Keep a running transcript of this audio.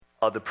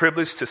the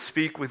privilege to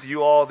speak with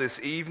you all this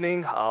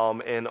evening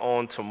and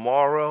on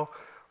tomorrow.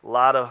 A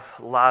lot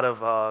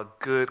of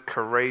good,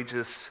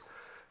 courageous,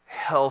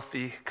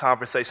 healthy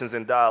conversations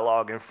and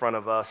dialogue in front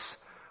of us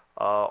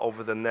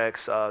over the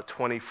next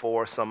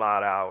 24 some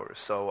odd hours.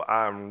 So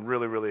I'm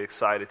really, really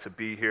excited to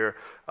be here.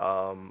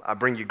 I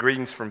bring you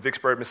greetings from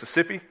Vicksburg,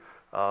 Mississippi.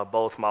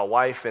 Both my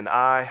wife and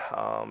I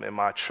and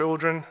my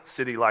children.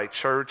 City Light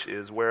Church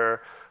is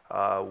where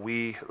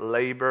we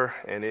labor,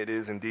 and it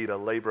is indeed a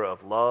labor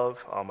of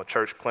love. A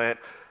church plant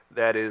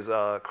that is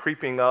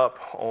creeping up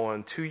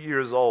on 2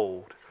 years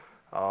old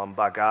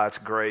by God's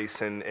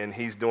grace, and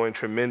he's doing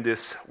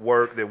tremendous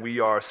work that we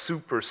are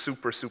super,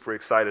 super, super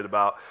excited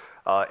about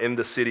in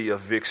the city of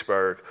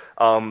Vicksburg.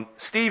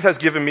 Steve has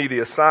given me the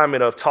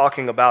assignment of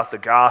talking about the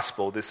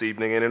gospel this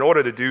evening, and in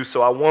order to do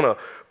so, I want to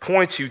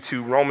point you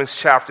to Romans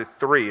chapter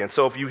 3. And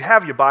so if you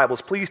have your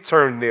Bibles, please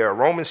turn there.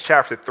 Romans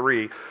chapter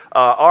 3.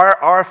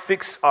 Our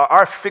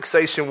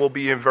fixation will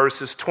be in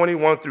verses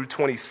 21 through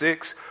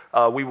 26.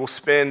 We will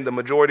spend the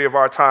majority of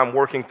our time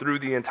working through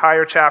the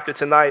entire chapter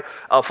tonight.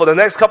 For the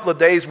next couple of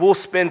days, we'll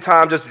spend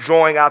time just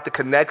drawing out the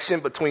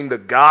connection between the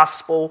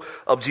gospel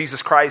of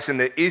Jesus Christ and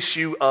the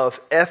issue of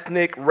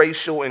ethnic,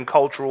 racial, and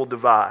cultural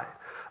divide.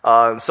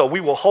 So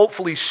we will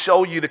hopefully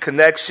show you the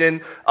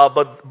connection,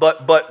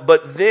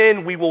 but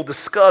then we will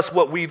discuss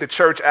what we, the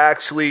church,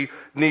 actually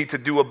need to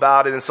do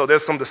about it. And so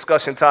there's some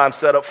discussion time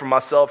set up for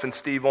myself and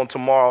Steve on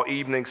tomorrow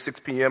evening, 6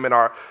 p.m. in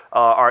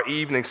our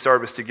evening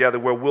service together,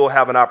 where we'll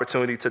have an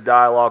opportunity to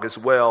dialogue as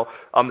well,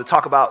 to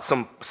talk about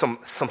some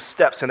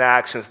steps and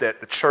actions that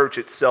the church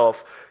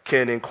itself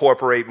can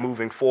incorporate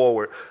moving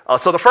forward.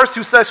 So the first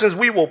two sessions,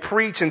 we will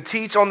preach and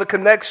teach on the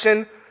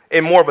connection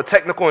in more of a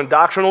technical and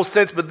doctrinal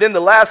sense, but then the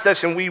last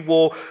session we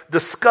will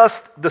discuss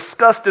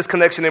this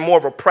connection in more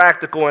of a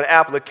practical and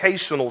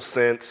applicational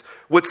sense,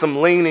 with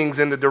some leanings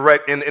in the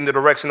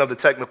direction of the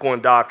technical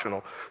and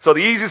doctrinal. So the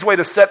easiest way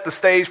to set the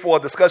stage for a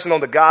discussion on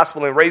the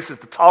gospel and race is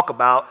to talk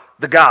about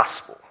the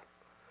gospel.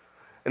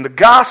 And the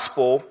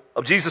gospel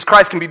of Jesus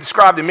Christ can be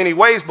described in many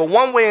ways, but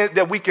one way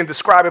that we can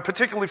describe it,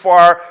 particularly for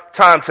our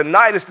time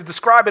tonight, is to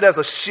describe it as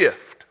a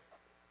shift.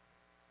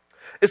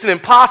 It's an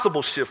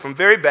impossible shift from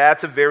very bad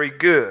to very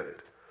good,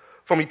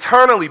 from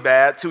eternally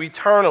bad to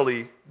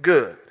eternally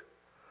good.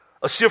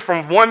 A shift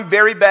from one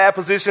very bad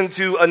position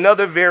to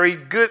another very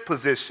good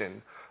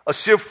position. A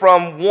shift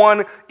from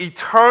one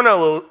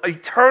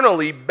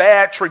eternally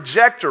bad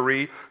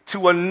trajectory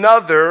to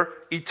another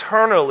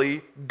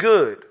eternally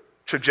good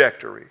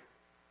trajectory.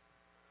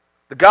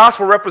 The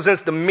gospel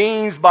represents the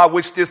means by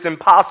which this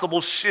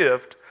impossible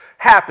shift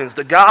happens.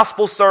 The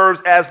gospel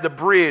serves as the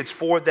bridge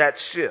for that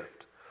shift.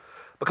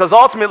 Because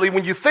ultimately,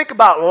 when you think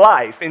about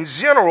life in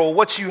general,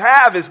 what you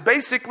have is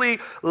basically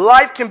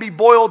life can be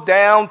boiled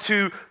down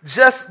to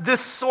just this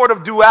sort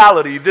of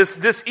duality.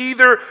 This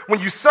either, when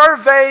you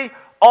survey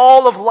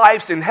all of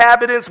life's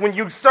inhabitants, when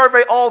you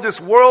survey all this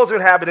world's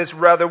inhabitants,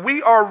 rather,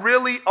 we are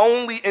really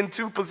only in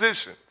two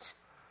positions.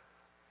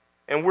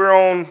 And we're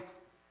on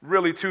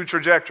really two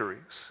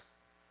trajectories.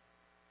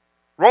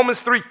 Romans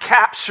 3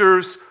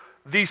 captures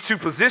these two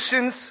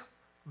positions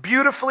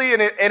beautifully,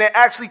 and it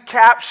actually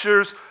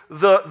captures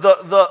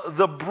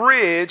the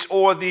bridge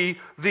or the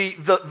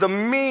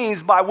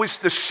means by which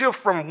the shift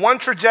from one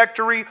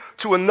trajectory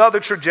to another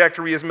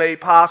trajectory is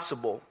made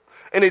possible.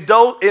 And it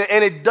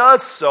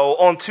does so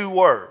on two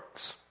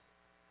words.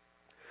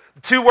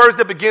 The two words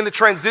that begin the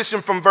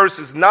transition from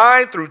verses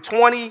 9 through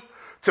 20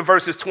 to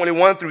verses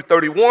 21 through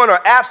 31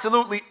 are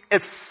absolutely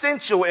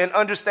essential in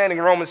understanding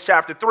Romans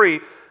chapter 3.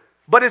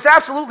 But it's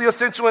absolutely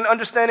essential in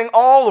understanding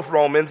all of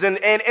Romans and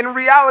in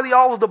reality,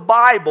 all of the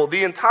Bible.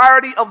 The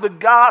entirety of the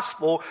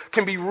gospel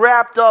can be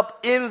wrapped up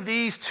in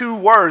these two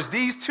words.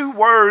 These two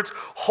words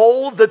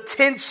hold the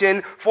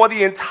tension for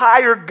the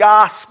entire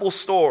gospel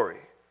story.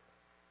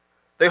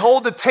 They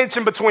hold the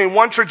tension between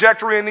one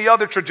trajectory and the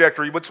other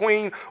trajectory,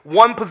 between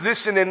one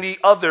position and the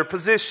other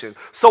position.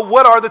 So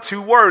what are the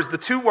two words? The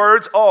two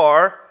words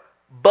are,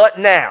 but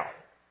now.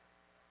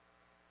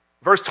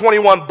 Verse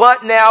 21,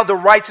 but now the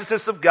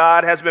righteousness of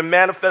God has been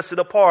manifested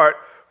apart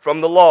from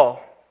the law.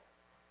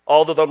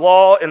 Although the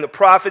law and the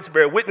prophets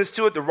bear witness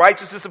to it, the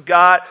righteousness of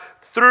God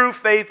through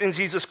faith in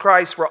Jesus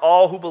Christ for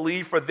all who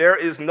believe, for there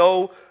is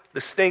no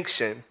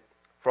distinction.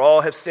 For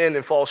all have sinned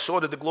and fall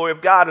short of the glory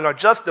of God and are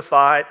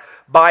justified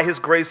by his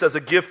grace as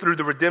a gift through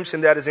the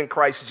redemption that is in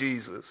Christ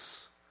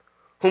Jesus,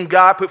 whom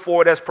God put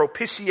forward as a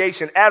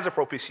propitiation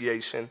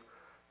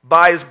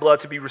by his blood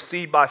to be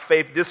received by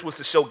faith. This was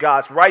to show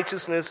God's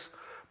righteousness.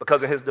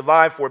 Because in his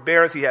divine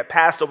forbearance, he had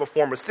passed over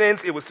former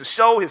sins. It was to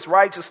show his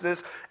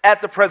righteousness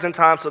at the present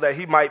time so that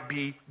he might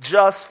be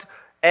just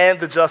and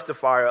the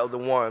justifier of the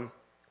one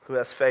who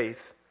has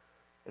faith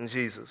in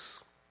Jesus.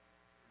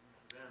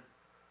 Amen.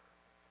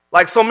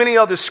 Like so many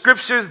other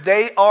scriptures,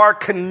 they are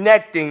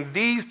connecting.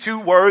 These two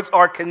words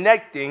are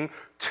connecting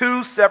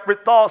two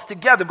separate thoughts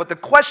together. But the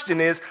question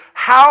is,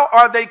 how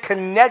are they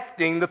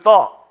connecting the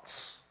thought?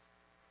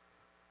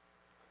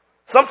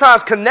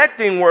 Sometimes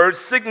connecting words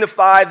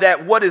signify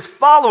that what is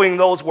following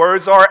those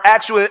words are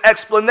actually an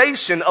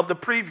explanation of the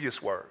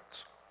previous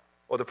words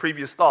or the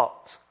previous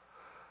thoughts.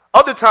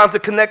 Other times,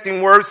 the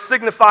connecting words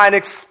signify an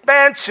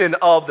expansion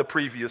of the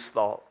previous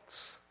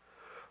thoughts.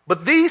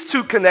 But these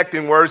two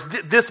connecting words,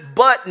 this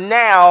but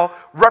now,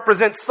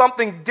 represents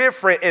something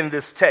different in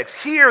this text.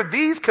 Here,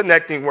 these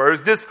connecting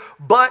words, this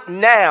but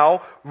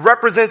now,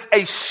 represents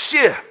a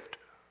shift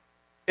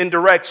in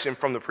direction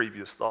from the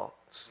previous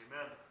thoughts.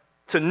 Amen.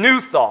 To new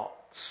thoughts.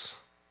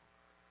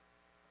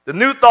 The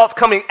new thoughts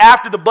coming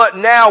after the but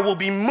now will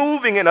be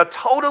moving in a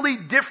totally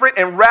different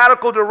and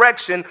radical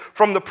direction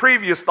from the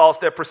previous thoughts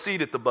that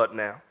preceded the but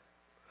now.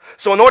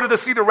 So in order to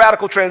see the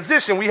radical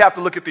transition, we have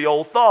to look at the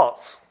old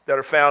thoughts that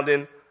are found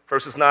in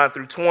verses 9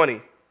 through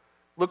 20.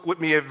 Look with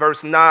me at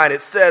verse 9.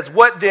 It says,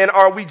 "What then,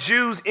 are we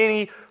Jews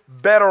any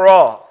better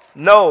off?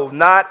 No,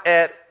 not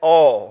at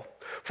all.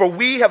 For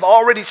we have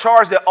already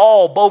charged that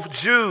all, both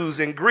Jews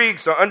and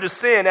Greeks, are under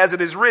sin, as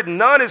it is written,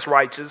 none is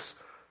righteous,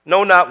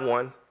 no, not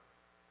one.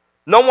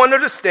 No one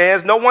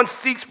understands, no one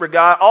seeks for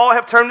God, all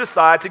have turned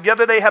aside,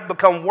 together they have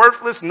become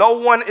worthless, no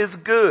one is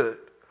good,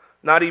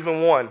 not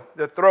even one.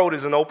 Their throat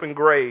is an open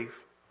grave.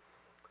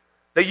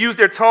 They use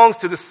their tongues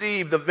to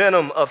deceive, the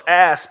venom of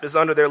asp is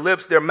under their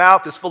lips, their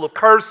mouth is full of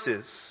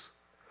curses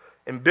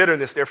and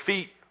bitterness, their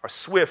feet are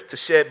swift to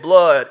shed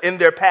blood, in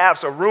their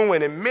paths are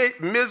ruin and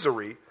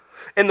misery,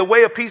 in the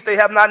way of peace they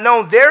have not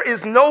known. There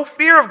is no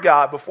fear of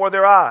God before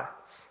their eyes.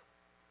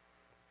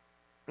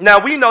 Now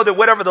we know that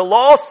whatever the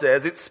law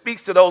says, it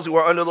speaks to those who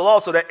are under the law,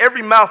 so that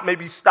every mouth may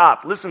be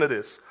stopped." Listen to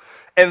this.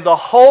 "And the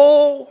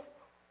whole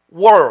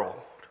world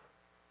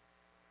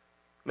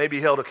may be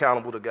held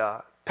accountable to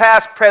God."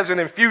 Past, present,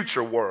 and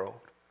future world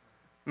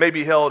may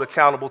be held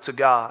accountable to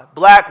God.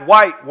 Black,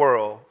 white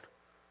world,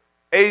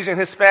 Asian,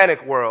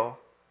 Hispanic world,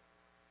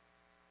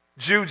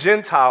 Jew,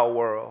 Gentile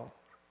world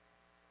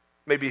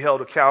may be held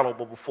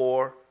accountable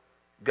before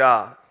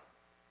God.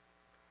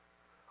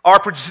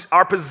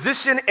 Our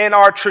position and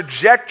our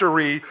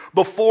trajectory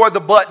before the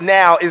but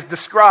now is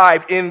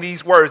described in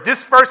these words.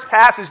 This first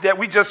passage that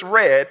we just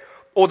read,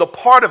 or the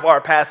part of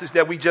our passage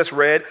that we just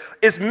read,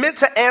 is meant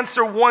to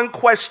answer one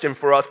question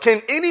for us.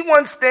 Can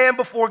anyone stand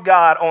before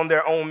God on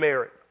their own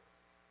merit?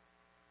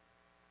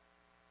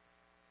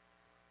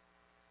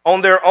 On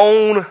their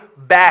own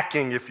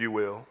backing, if you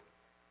will.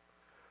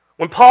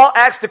 When Paul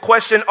asks the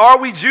question, are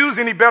we Jews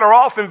any better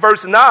off in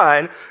verse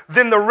 9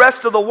 than the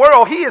rest of the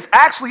world, he is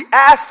actually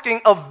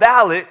asking a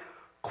valid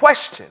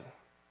question.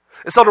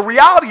 And so the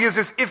reality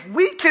is if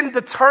we can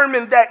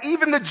determine that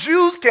even the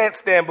Jews can't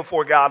stand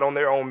before God on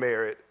their own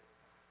merit,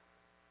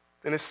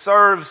 then it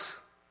serves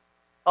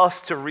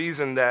us to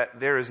reason that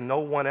there is no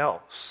one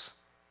else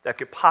that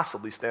could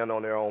possibly stand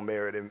on their own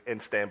merit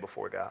and stand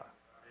before God.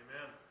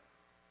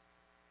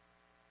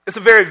 It's a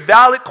very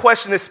valid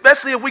question,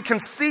 especially if we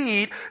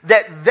concede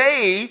that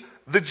they,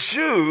 the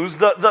Jews,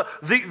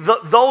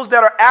 those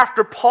that are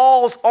after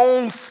Paul's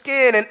own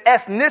skin and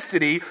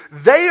ethnicity,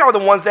 they are the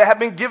ones that have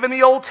been given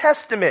the Old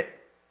Testament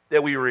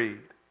that we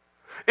read.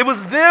 It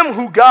was them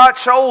who God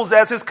chose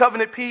as his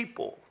covenant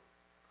people.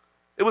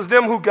 It was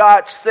them who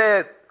God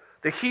said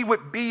that he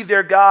would be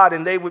their God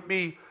and they would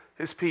be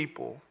his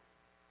people.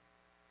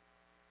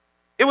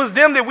 It was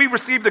them that we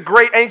received the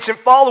great ancient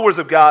followers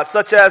of God,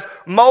 such as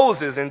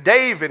Moses and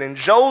David and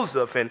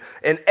Joseph and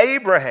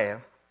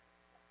Abraham.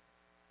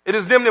 It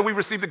is them that we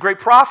received the great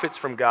prophets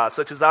from God,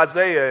 such as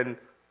Isaiah and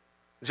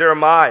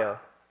Jeremiah,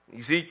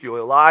 Ezekiel,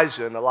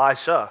 Elijah, and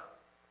Elisha.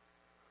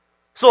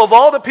 So of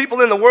all the people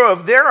in the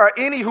world, if there are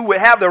any who would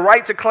have the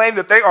right to claim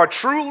that they are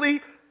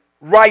truly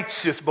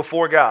righteous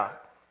before God,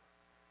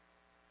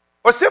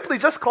 or simply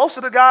just closer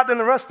to God than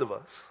the rest of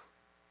us,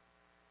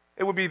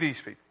 it would be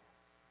these people.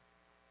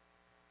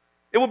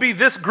 It will be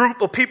this group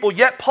of people,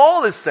 yet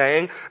Paul is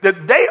saying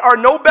that they are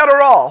no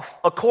better off,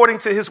 according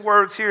to his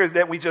words here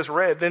that we just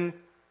read, than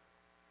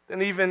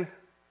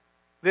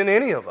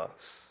any of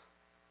us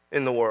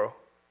in the world.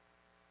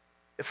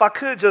 If I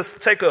could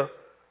just take a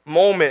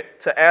moment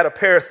to add a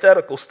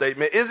parenthetical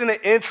statement, isn't it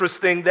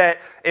interesting that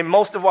in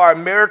most of our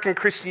American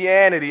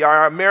Christianity,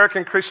 our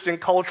American Christian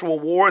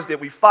cultural wars that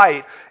we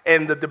fight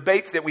and the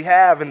debates that we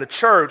have in the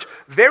church,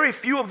 very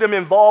few of them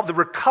involve the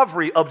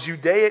recovery of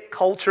Judaic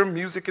culture,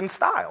 music, and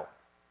style.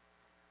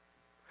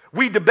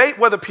 We debate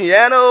whether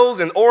pianos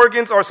and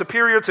organs are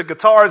superior to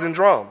guitars and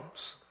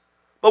drums.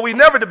 But we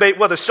never debate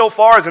whether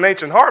shofars and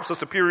ancient harps are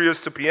superior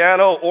to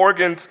piano,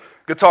 organs,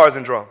 guitars,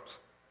 and drums.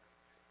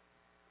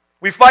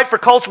 We fight for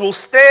cultural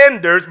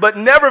standards, but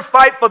never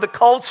fight for the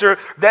culture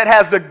that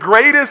has the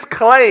greatest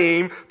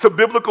claim to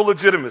biblical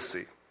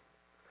legitimacy.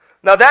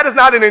 Now, that is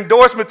not an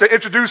endorsement to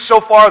introduce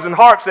shofars and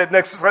harps at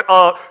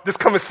this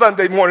coming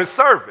Sunday morning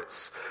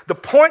service. The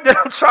point that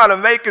I'm trying to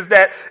make is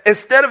that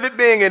instead of it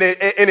being an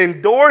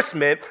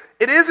endorsement,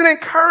 it is an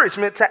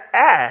encouragement to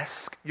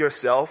ask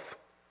yourself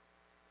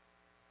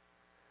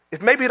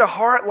if maybe the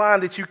hard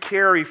line that you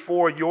carry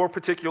for your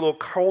particular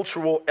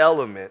cultural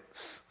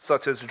elements,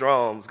 such as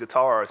drums,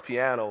 guitars,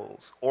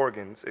 pianos,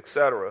 organs,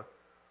 etc.,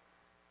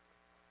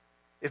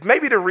 if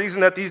maybe the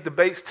reason that these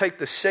debates take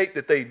the shape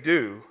that they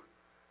do,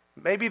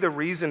 maybe the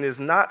reason is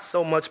not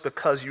so much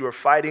because you are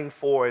fighting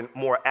for a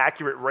more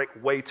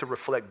accurate way to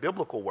reflect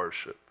biblical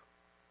worship,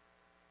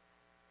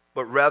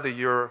 but rather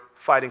you're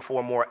fighting for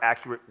a more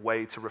accurate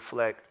way to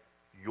reflect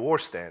your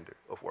standard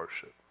of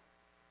worship,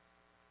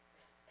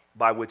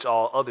 by which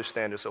all other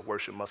standards of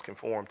worship must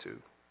conform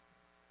to.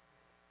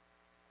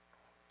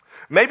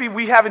 Maybe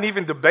we haven't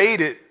even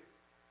debated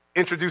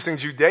introducing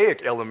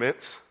Judaic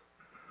elements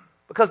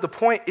because the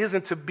point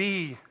isn't to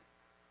be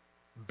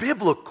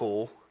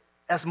biblical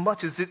as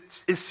much as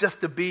it's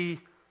just to be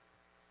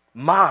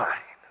mine.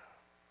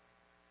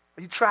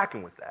 Are you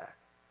tracking with that?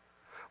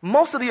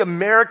 Most of the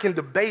American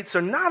debates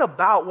are not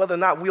about whether or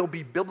not we'll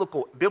be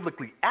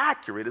biblically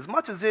accurate as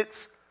much as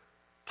it's,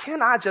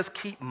 can I just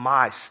keep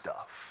my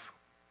stuff?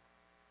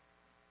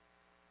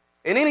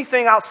 And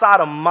anything outside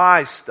of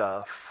my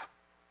stuff,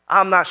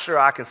 I'm not sure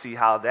I can see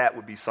how that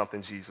would be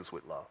something Jesus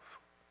would love.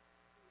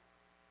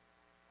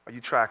 Are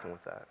you tracking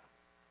with that?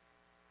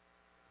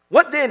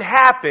 What then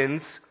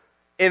happens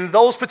in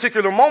those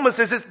particular moments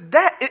is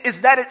that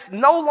it's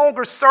no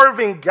longer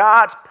serving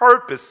God's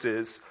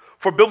purposes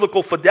for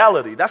biblical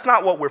fidelity. That's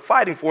not what we're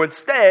fighting for.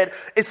 Instead,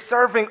 it's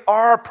serving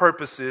our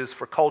purposes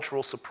for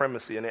cultural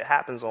supremacy, and it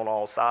happens on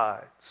all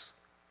sides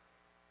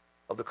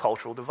of the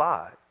cultural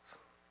divide.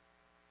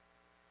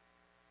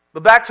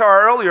 But back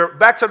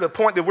to the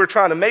point that we're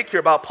trying to make here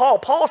about Paul.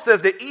 Paul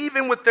says that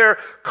even with their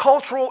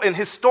cultural and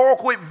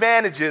historical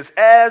advantages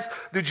as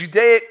the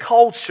Judaic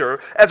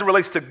culture, as it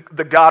relates to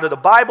the God of the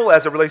Bible,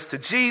 as it relates to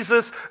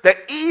Jesus, that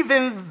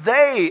even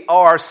they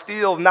are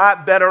still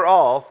not better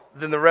off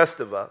than the rest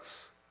of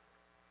us.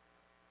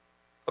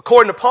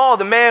 According to Paul,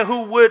 the man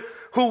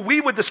who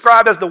we would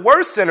describe as the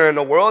worst sinner in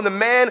the world, and the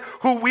man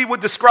who we would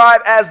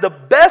describe as the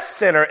best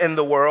sinner in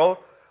the world,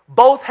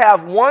 both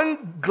have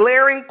one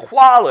glaring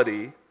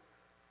quality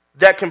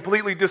that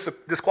completely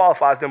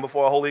disqualifies them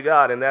before a holy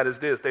God, and that is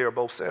this: they are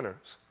both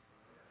sinners.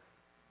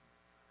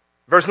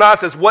 Verse 9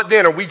 says, what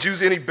then? Are we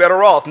Jews any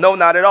better off? No,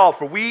 not at all.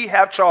 For we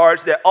have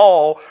charged that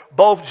all,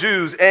 both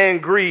Jews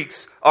and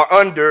Greeks, are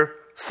under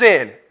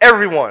sin.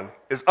 Everyone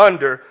is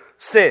under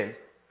sin.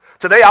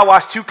 Today I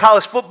watched two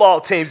college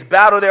football teams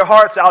battle their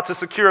hearts out to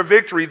secure a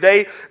victory.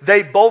 They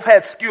both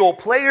had skilled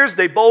players.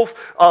 Both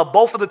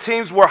of the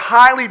teams were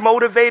highly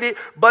motivated.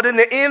 But in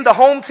the end, the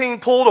home team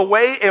pulled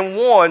away and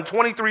won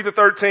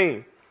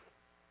 23-13.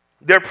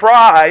 Their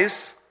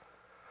prize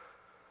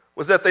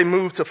was that they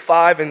moved to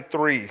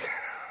 5-3.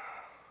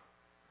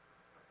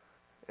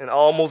 And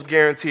almost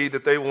guaranteed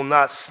that they will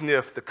not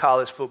sniff the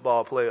college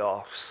football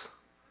playoffs.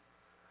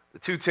 The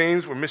two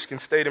teams were Michigan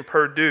State and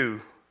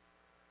Purdue,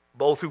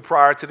 both who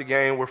prior to the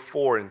game were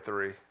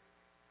 4-3.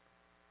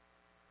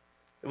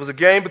 It was a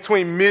game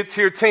between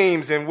mid-tier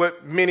teams in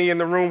what many in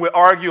the room would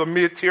argue a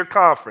mid-tier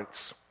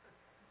conference.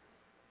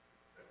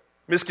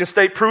 Michigan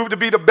State proved to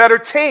be the better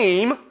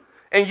team,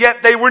 and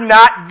yet they were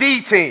not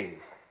the team.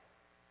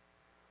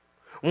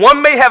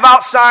 One may have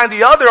outshined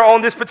the other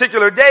on this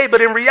particular day,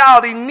 but in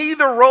reality,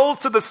 neither rose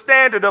to the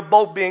standard of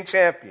both being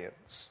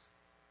champions.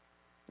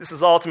 This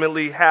is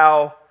ultimately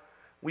how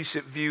we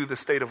should view the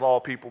state of all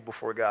people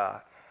before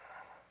God.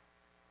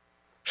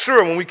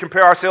 Sure, when we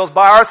compare ourselves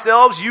by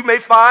ourselves, you may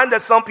find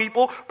that some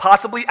people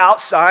possibly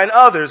outshine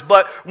others.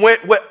 But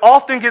what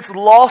often gets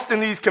lost in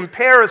these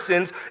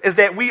comparisons is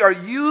that we are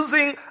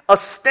using a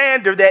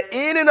standard that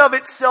in and of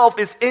itself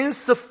is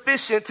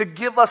insufficient to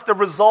give us the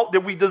result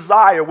that we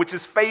desire, which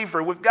is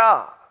favor with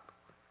God.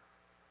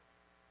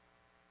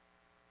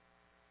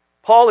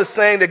 Paul is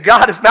saying that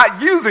God is not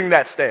using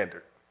that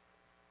standard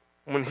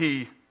when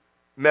he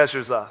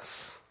measures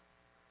us.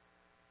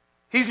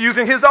 He's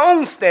using his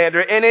own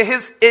standard, and it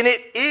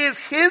is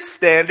his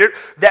standard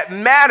that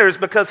matters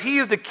because he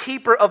is the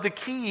keeper of the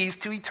keys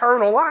to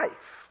eternal life.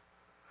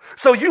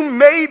 So you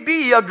may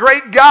be a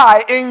great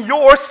guy in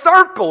your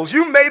circles.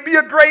 You may be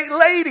a great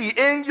lady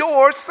in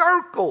your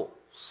circles.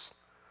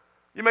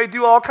 You may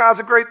do all kinds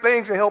of great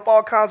things and help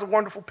all kinds of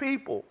wonderful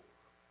people.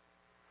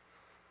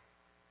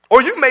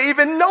 Or you may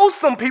even know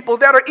some people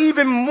that are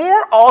even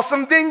more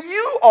awesome than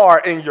you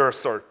are in your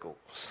circles.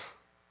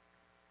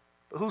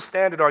 But whose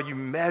standard are you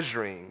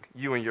measuring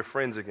you and your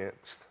friends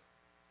against?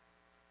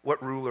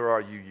 What ruler are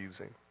you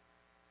using?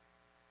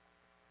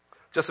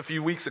 Just a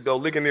few weeks ago,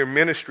 Ligonier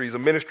Ministries, a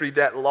ministry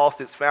that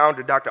lost its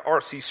founder, Dr.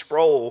 R.C.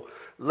 Sproul,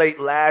 late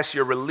last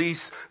year,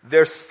 released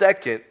their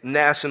second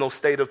National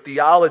State of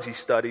Theology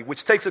study,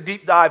 which takes a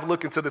deep dive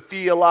look into the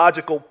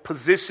theological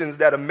positions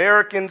that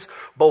Americans,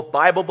 both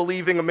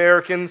Bible-believing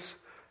Americans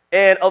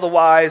and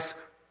otherwise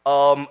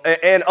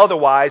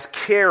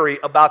carry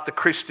about the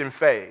Christian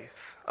faith.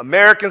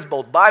 Americans,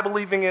 both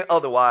Bible-believing and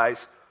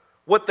otherwise,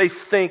 what they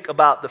think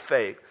about the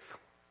faith.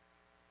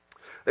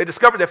 They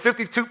discovered that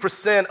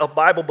 52% of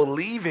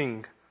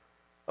Bible-believing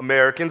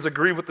Americans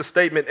agree with the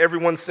statement,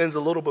 everyone sins a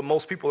little, but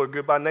most people are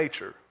good by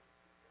nature.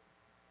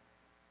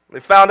 They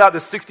found out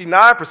that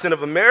 69%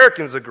 of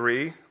Americans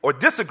agree or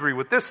disagree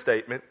with this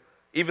statement,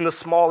 even the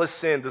smallest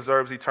sin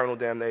deserves eternal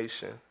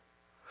damnation.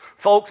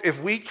 Folks,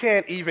 if we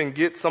can't even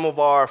get some of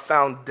our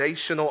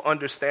foundational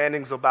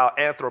understandings about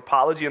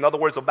anthropology, in other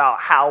words, about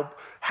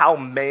how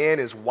man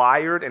is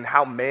wired and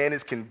how man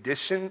is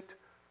conditioned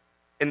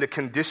in the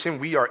condition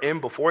we are in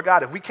before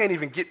God, if we can't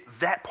even get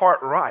that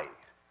part right,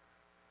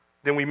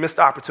 then we missed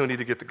the opportunity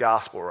to get the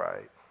gospel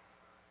right.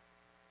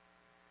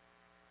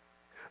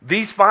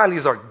 These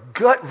findings are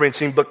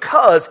gut-wrenching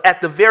because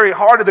at the very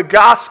heart of the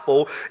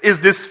gospel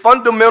is this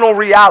fundamental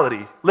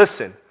reality.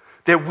 Listen,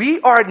 that we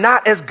are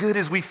not as good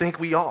as we think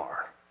we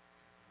are.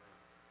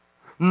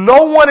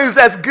 No one is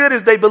as good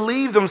as they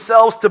believe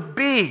themselves to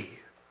be.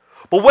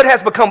 But what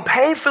has become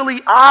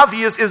painfully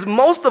obvious is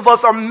most of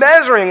us are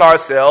measuring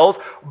ourselves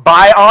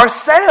by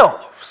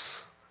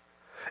ourselves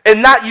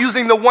and not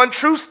using the one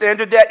true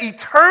standard that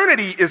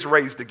eternity is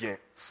raised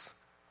against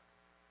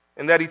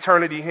and that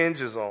eternity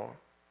hinges on.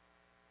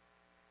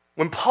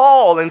 When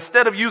Paul,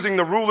 instead of using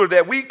the ruler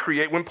that we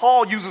create, when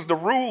Paul uses the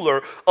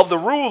ruler of the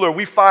ruler,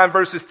 we find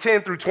verses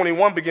 10 through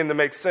 21 begin to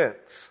make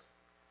sense.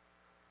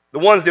 The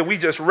ones that we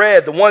just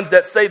read, the ones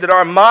that say that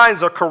our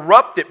minds are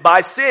corrupted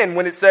by sin,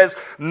 when it says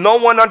no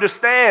one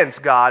understands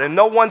God and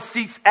no one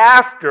seeks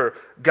after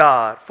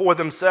God for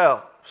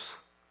themselves.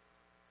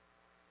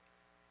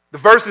 The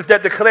verses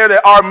that declare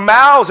that our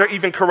mouths are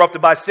even corrupted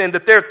by sin,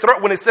 that their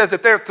throat, when it says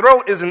that their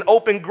throat is an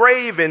open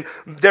grave and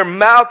their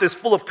mouth is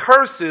full of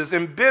curses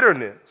and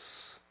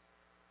bitterness.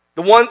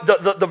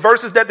 The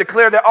verses that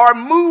declare that our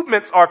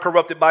movements are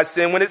corrupted by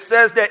sin, when it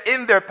says that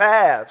in their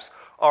paths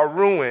are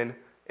ruin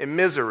and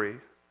misery.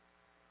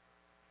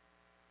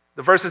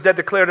 The verses that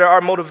declare that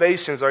our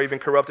motivations are even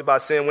corrupted by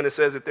sin, when it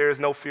says that there is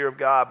no fear of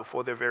God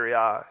before their very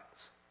eyes.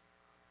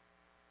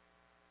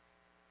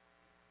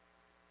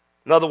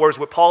 In other words,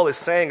 what Paul is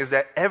saying is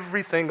that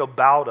everything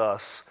about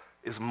us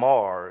is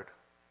marred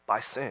by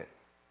sin.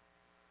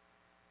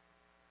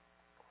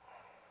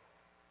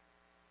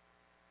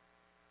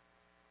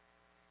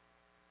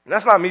 And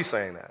that's not me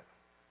saying that.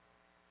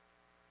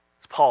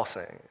 It's Paul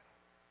saying it.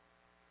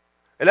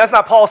 And that's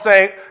not Paul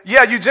saying,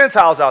 yeah, you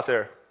Gentiles out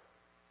there.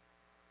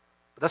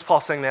 But that's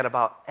Paul saying that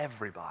about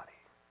everybody.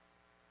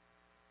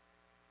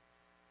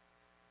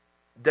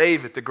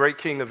 David, the great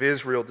king of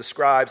Israel,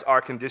 describes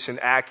our condition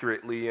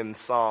accurately in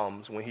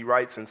Psalms when he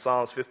writes in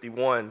Psalms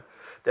 51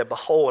 that,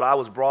 behold, I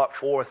was brought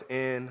forth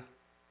in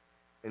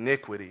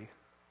iniquity,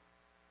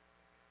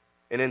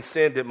 and in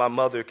sin did my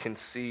mother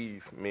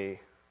conceive me.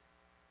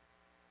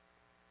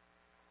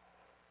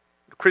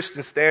 The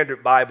Christian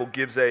Standard Bible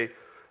gives a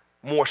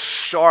more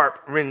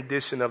sharp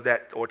rendition of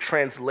that, or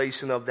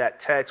translation of that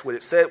text, when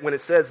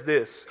it says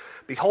this: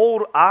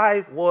 behold,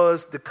 I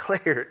was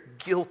declared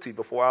guilty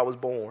before I was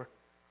born.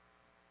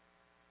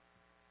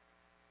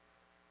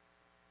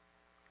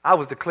 I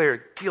was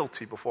declared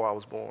guilty before I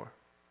was born.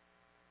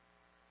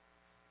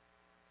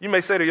 You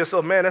may say to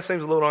yourself, man, that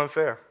seems a little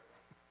unfair.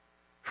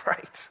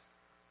 Right?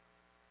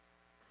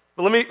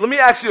 But let me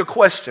ask you a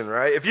question,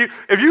 right? If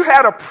you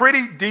had a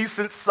pretty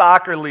decent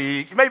soccer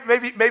league,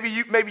 maybe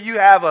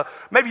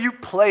you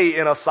play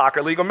in a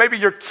soccer league, or maybe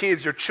your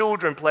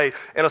children play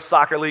in a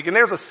soccer league, and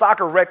there's a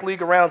soccer rec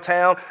league around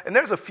town, and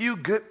there's a few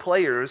good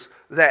players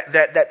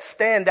that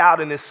stand out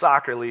in this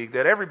soccer league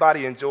that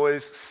everybody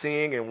enjoys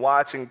seeing and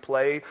watching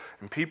play,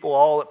 and people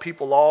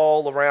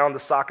all around the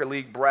soccer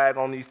league brag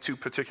on these two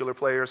particular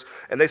players,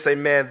 and they say,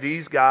 man,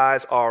 these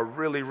guys are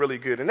really, really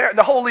good, and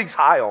the whole league's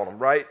high on them,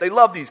 right? They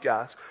love these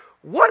guys.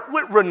 What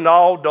would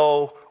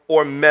Ronaldo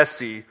or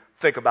Messi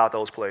think about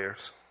those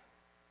players?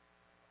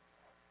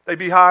 They'd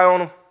be high on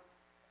them.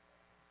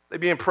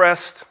 They'd be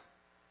impressed.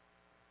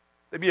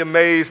 They'd be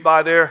amazed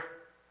by their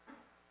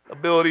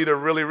ability to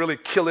really, really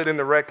kill it in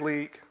the rec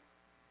league.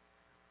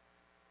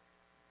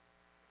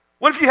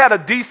 What if you had a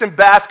decent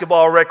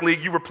basketball rec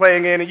league you were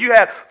playing in, and you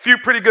had a few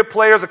pretty good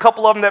players, a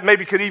couple of them that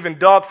maybe could even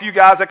dunk, a few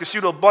guys that could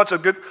shoot a bunch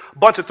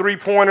of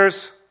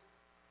three-pointers,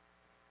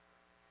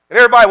 and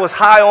everybody was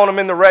high on them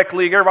in the rec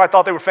league. Everybody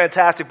thought they were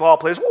fantastic ball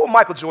players. What would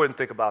Michael Jordan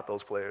think about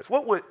those players?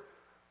 What would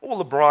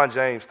LeBron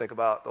James think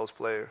about those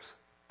players?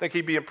 Think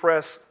he'd be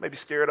impressed, maybe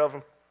scared of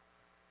them?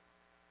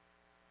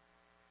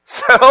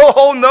 So,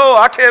 oh no,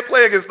 I can't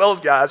play against those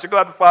guys. You're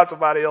going to have to find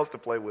somebody else to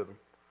play with them.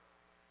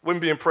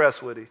 Wouldn't be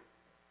impressed, would he?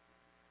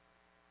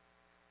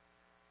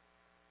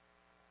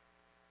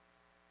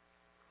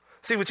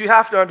 See, what you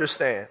have to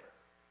understand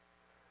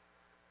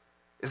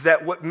is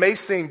that what may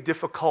seem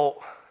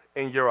difficult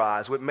in your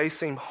eyes, what may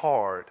seem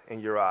hard in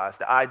your eyes,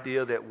 the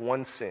idea that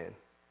one sin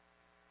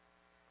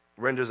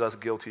renders us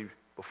guilty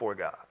before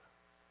God,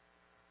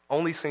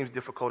 only seems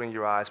difficult in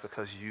your eyes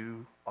because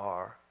you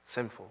are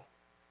sinful,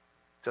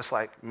 just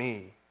like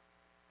me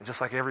and just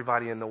like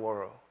everybody in the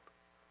world.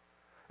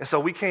 And so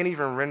we can't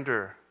even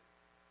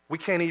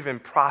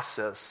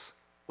process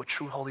what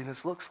true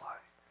holiness looks like.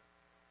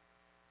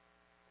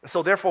 And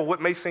so therefore, what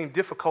may seem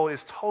difficult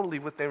is totally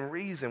within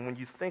reason when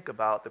you think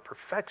about the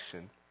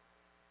perfection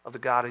of the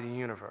God of the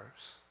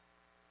universe.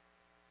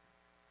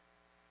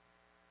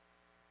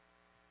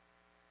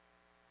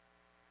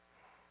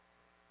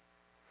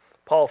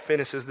 Paul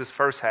finishes this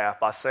first half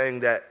by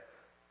saying that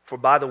For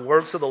by the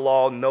works of the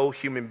law, no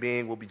human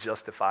being will be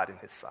justified in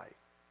his sight.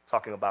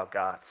 Talking about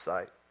God's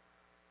sight.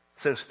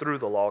 Since through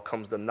the law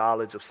comes the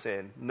knowledge of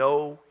sin.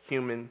 No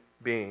human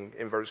being,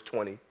 in verse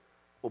 20,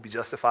 will be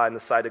justified in the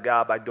sight of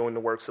God by doing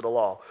the works of the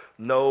law.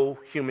 No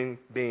human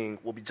being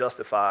will be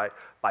justified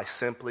by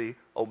simply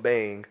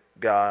obeying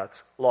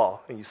God's law.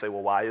 And you say,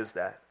 well, why is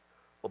that?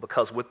 Well,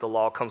 because with the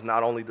law comes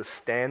not only the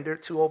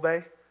standard to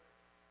obey,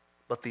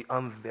 but the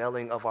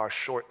unveiling of our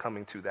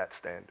shortcoming to that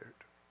standard.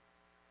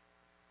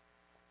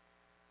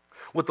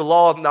 With the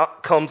law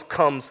comes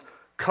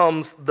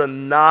the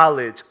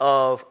knowledge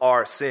of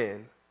our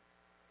sin.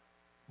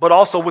 But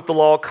also with the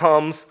law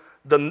comes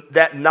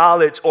that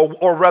knowledge,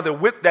 or rather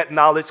with that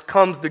knowledge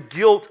comes the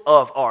guilt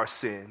of our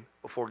sin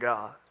before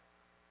God.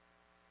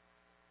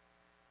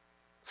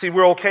 See,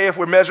 we're okay if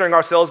we're measuring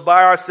ourselves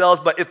by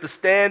ourselves, but if the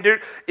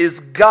standard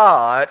is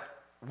God,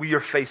 we are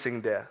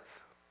facing death.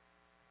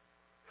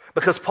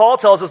 Because Paul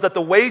tells us that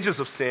the wages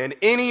of sin,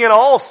 any and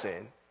all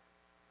sin,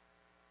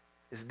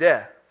 is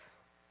death.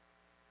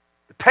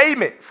 The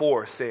payment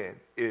for sin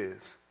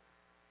is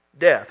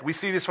death. We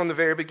see this from the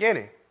very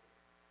beginning.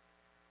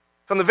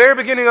 From the very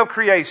beginning of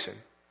creation,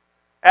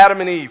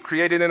 Adam and Eve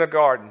created in a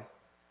garden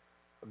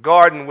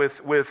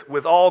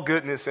with all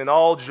goodness and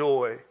all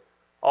joy,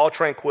 all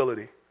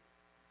tranquility.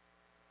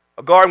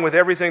 A garden with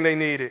everything they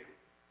needed,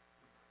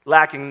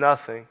 lacking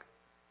nothing.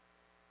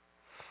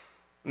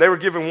 And they were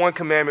given one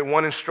commandment,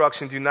 one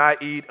instruction: do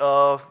not eat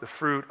of the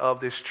fruit of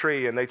this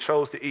tree. And they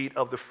chose to eat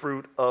of the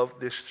fruit of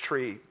this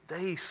tree.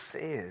 They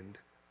sinned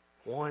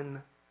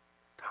one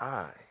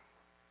time.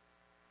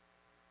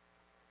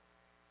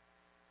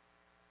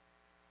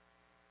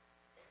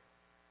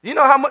 You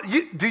know how much?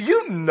 Do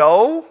you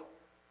know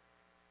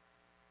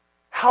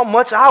how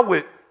much I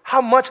would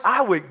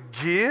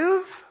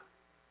give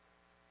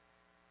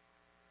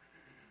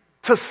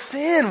to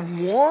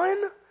sin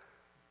one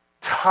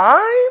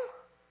time?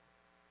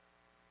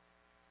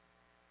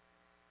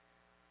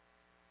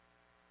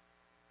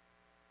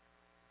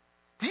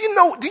 Do you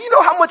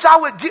know how much I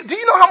would give? Do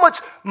you know how much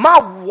my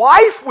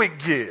wife would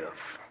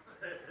give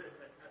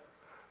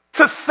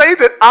to say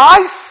that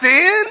I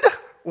sinned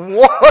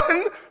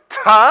one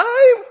time?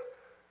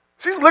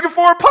 She's looking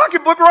for her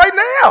pocketbook right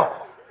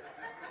now.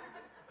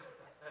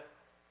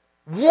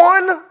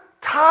 One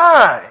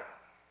time.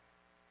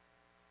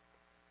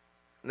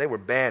 And they were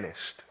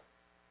banished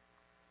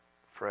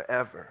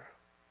forever.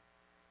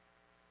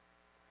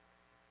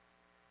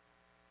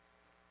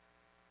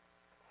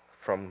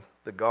 From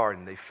the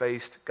garden, they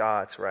faced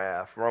God's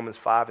wrath. Romans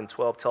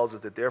 5:12 tells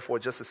us that therefore,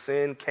 just as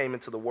sin came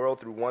into the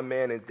world through one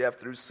man and death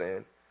through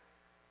sin,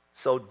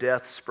 so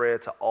death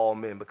spread to all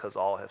men because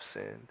all have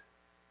sinned.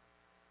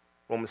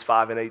 Romans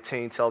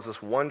 5:18 tells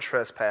us one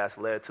trespass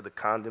led to the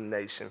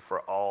condemnation for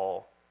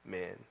all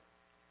men.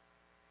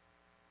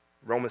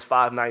 Romans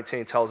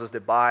 5:19 tells us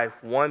that by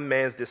one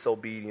man's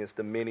disobedience,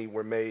 the many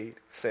were made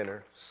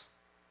sinners.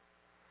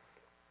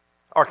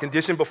 Our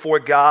condition before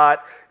God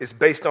is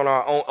based on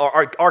our own,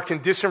 our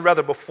condition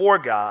rather before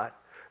God,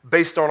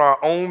 based on our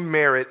own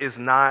merit, is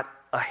not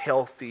a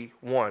healthy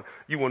one.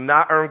 You will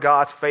not earn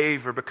God's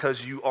favor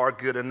because you are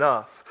good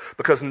enough,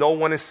 because no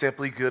one is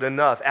simply good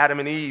enough. Adam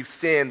and Eve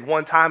sinned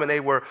one time and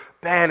they were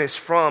banished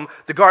from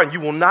the garden.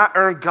 You will not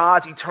earn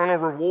God's eternal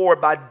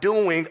reward by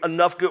doing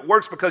enough good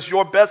works, because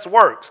your best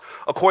works,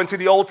 according to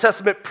the Old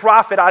Testament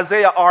prophet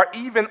Isaiah, are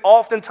even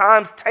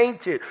oftentimes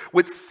tainted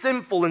with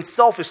sinful and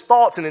selfish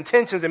thoughts and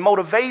intentions and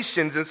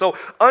motivations. And so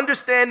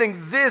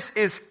understanding this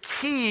is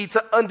key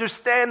to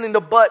understanding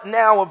the but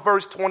now of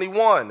verse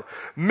 21.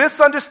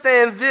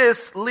 Misunderstanding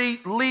this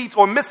leads,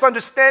 or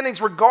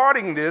misunderstandings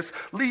regarding this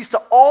leads to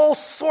all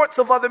sorts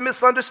of other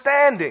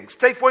misunderstandings.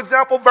 Take, for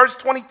example, verse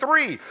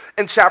 23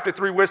 in chapter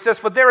 3, where it says,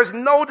 for there is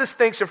no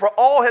distinction, for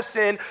all have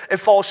sinned and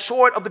fall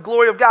short of the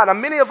glory of God. Now,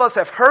 many of us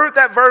have heard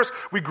that verse.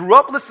 We grew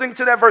up listening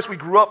to that verse. We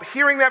grew up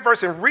hearing that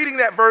verse and reading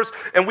that verse,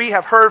 and we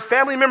have heard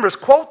family members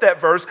quote that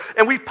verse,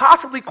 and we've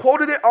possibly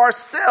quoted it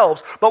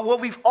ourselves. But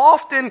what we've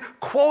often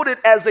quoted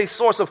as a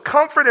source of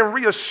comfort and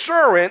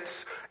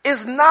reassurance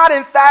is not,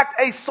 in fact,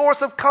 a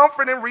source of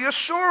comfort and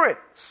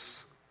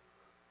reassurance.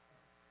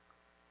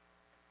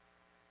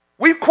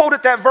 We've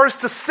quoted that verse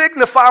to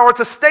signify or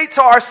to state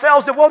to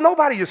ourselves that, well,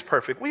 nobody is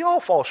perfect. We all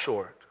fall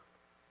short.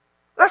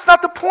 That's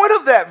not the point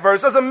of that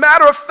verse. As a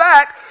matter of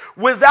fact,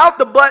 without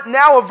the but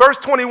now of verse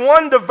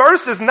 21, the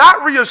verse is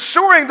not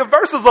reassuring. The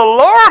verse is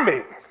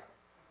alarming.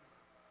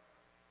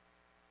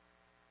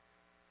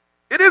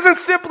 It isn't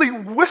simply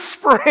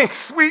whispering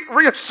sweet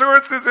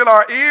reassurances in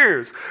our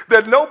ears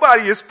that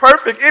nobody is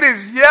perfect. It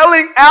is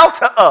yelling out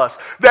to us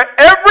that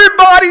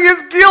everybody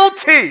is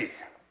guilty.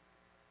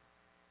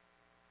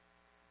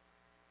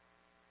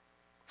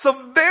 It's a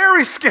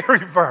very scary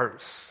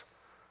verse,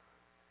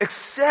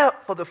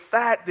 except for the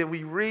fact that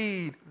we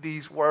read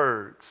these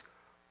words,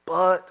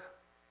 but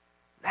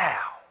now.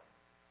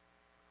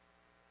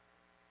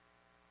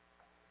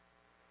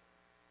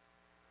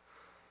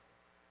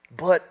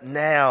 But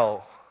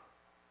now.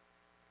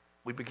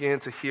 We begin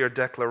to hear a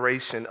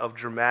declaration of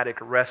dramatic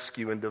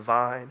rescue and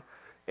divine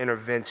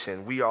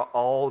intervention. We are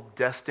all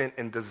destined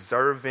and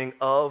deserving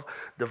of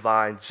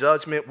divine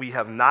judgment. We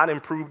have not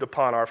improved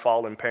upon our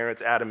fallen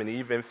parents, Adam and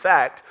Eve. In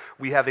fact,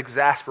 we have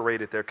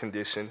exasperated their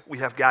condition. We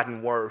have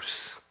gotten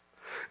worse.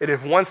 And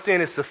if one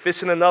sin is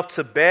sufficient enough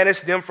to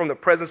banish them from the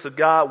presence of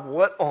God,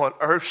 what on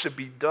earth should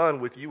be done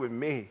with you and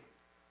me?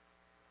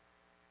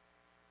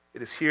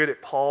 It is here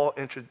that Paul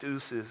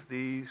introduces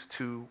these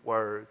two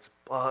words,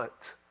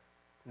 but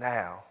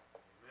now.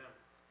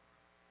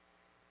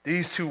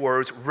 These two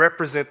words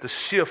represent the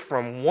shift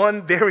from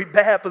one very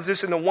bad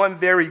position to one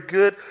very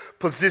good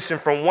position,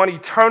 from one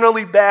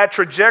eternally bad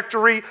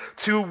trajectory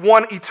to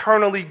one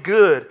eternally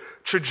good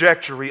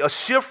trajectory. A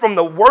shift from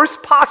the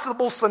worst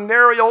possible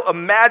scenario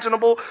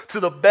imaginable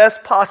to the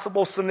best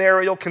possible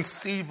scenario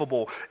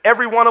conceivable.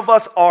 Every one of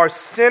us are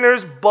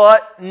sinners,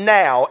 but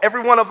now.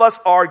 Every one of us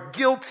are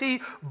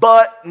guilty,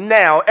 but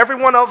now. Every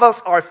one of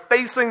us are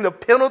facing the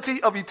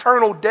penalty of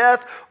eternal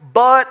death,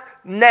 but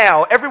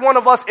now. Every one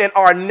of us in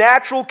our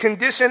natural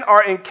condition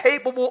are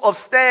incapable of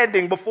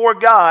standing before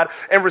God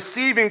and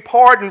receiving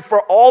pardon for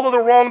all of the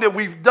wrong that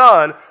we've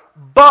done,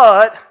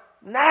 but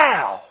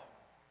now.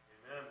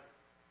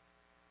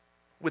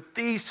 With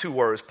these two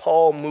words,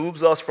 Paul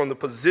moves us from the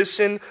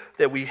position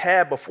that we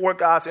had before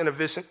God's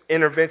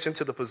intervention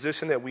to the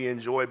position that we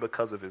enjoy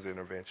because of his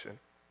intervention.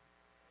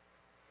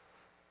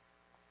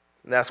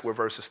 And that's where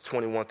verses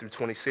 21 through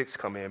 26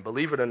 come in.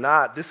 Believe it or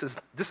not, this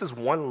is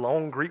one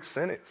long Greek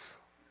sentence.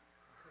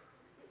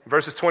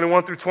 Verses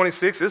 21 through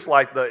 26, it's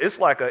like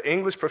an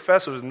English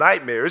professor's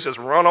nightmare. It's just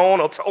run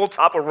on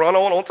top of run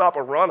on top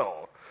of run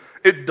on.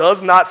 It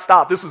does not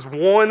stop. This is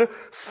one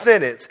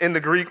sentence in the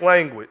Greek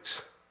language.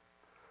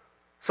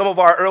 Some of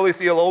our early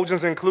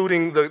theologians,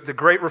 including the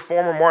great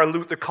reformer Martin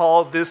Luther,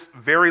 called this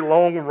very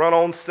long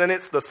run-on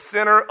sentence the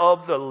center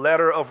of the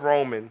letter of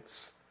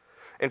Romans,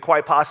 and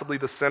quite possibly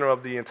the center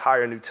of the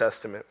entire New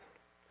Testament.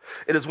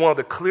 It is one of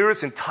the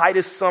clearest and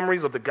tightest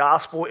summaries of the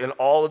gospel in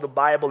all of the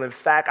Bible. In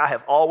fact, I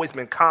have always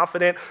been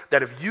confident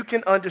that if you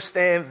can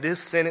understand this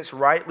sentence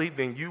rightly,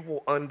 then you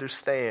will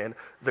understand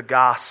the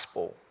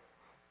gospel.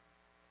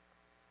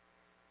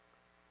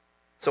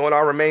 So in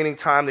our remaining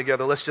time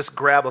together, let's just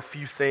grab a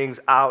few things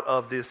out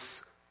of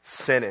this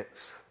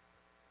sentence.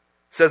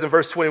 It says in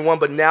verse 21,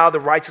 but now the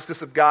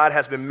righteousness of God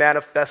has been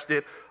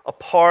manifested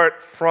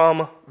apart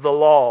from the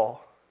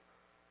law.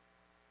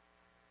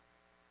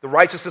 The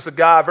righteousness of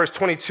God, verse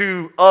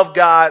 22, of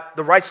God,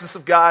 the righteousness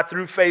of God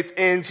through faith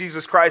in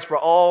Jesus Christ for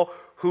all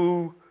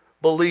who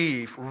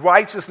believe.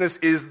 Righteousness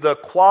is the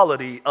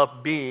quality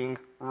of being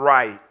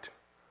right.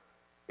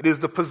 It is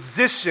the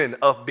position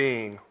of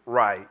being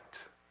right.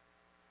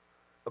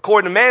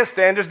 According to man's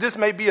standards, this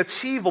may be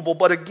achievable,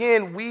 but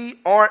again, we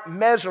aren't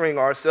measuring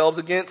ourselves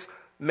against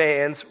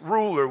man's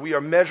ruler. We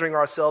are measuring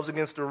ourselves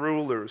against the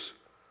ruler's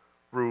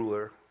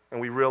ruler,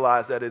 and we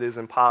realize that it is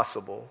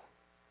impossible.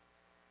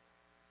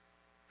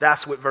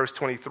 That's why verse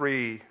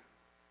 23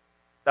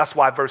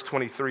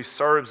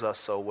 serves us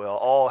so well.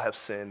 All have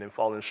sinned and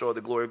fallen short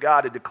of the glory of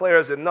God. It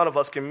declares that none of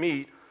us can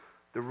meet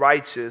the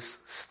righteous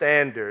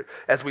standard.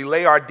 As we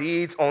lay our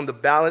deeds on the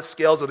balanced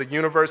scales of the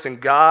universe and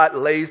God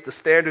lays the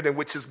standard in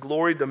which his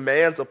glory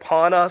demands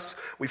upon us,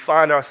 we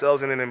find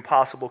ourselves in an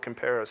impossible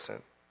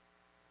comparison.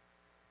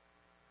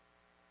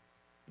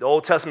 The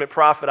Old Testament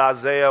prophet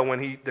Isaiah, when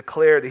he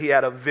declared that he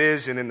had a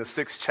vision in the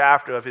 6th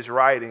chapter of his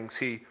writings,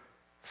 he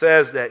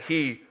says that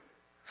he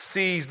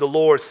sees the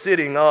Lord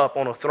sitting up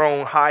on a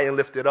throne high and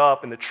lifted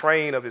up, and the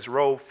train of his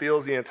robe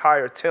fills the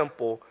entire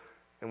temple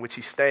in which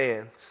he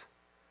stands.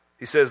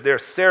 He says there are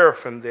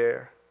seraphim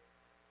there,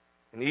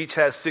 and each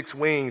has 6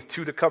 wings,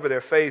 2 to cover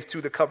their face,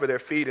 2 to cover their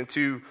feet, and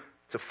 2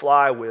 to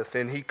fly with.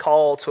 And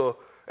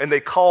they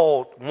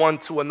called one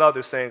to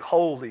another, saying,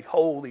 Holy,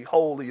 holy,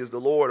 holy is the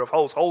Lord of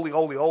hosts. Holy,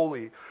 holy,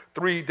 holy.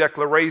 3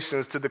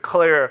 declarations to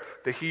declare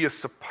that he is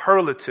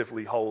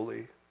superlatively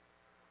holy.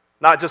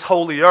 Not just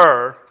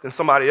holier than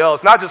somebody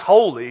else, not just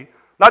holy,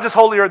 not just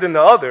holier than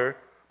the other,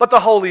 but the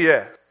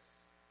holiest.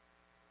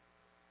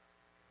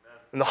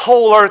 And the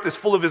whole earth is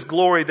full of his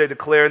glory, they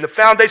declare. And the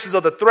foundations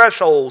of the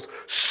thresholds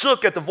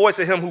shook at the voice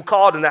of him who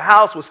called, and the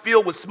house was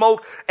filled with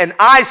smoke. And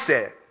I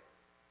said,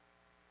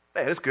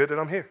 man, it's good that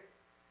I'm here.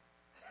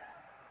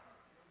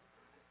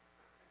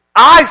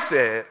 I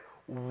said,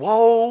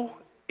 woe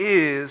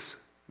is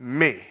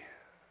me.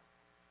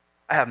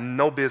 I have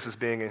no business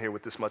being in here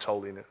with this much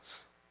holiness.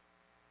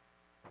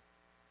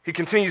 He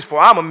continues, for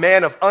I'm a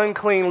man of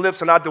unclean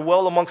lips, and I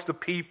dwell amongst the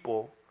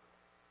people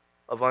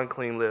of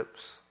unclean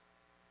lips.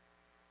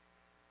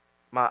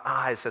 My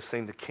eyes have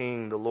seen the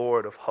King, the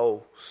Lord of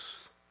hosts.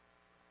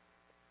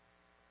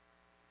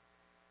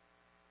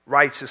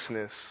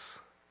 Righteousness,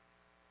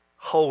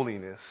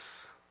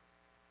 holiness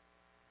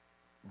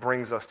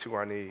brings us to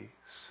our knees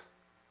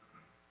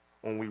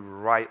when we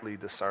rightly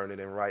discern it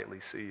and rightly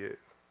see it.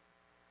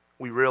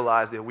 We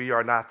realize that we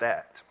are not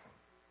that.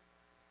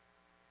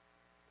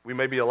 We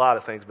may be a lot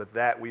of things, but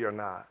that we are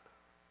not.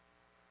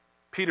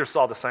 Peter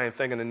saw the same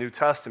thing in the New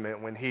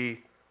Testament when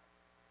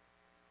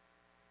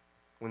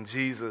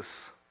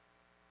Jesus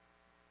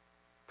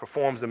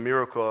performs the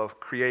miracle of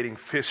creating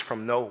fish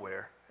from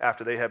nowhere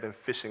after they had been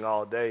fishing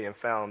all day and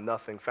found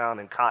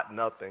and caught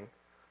nothing.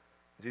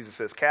 Jesus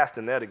says, cast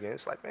the net again.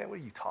 It's like, man, what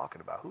are you talking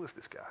about? Who is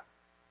this guy?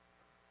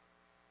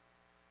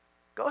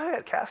 Go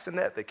ahead, cast the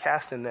net. They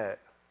cast the net,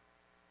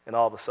 and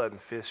all of a sudden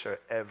fish are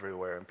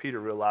everywhere, and Peter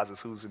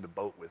realizes who's in the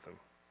boat with him.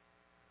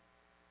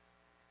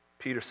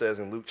 Peter says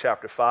in Luke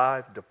chapter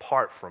 5,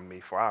 depart from me,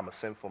 for I am a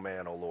sinful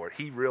man, O Lord.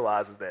 He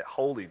realizes that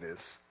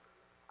holiness,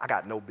 I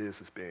got no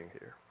business being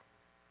here.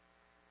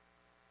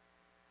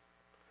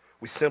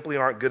 We simply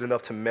aren't good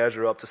enough to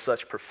measure up to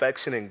such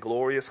perfection and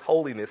glorious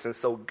holiness. And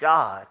so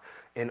God,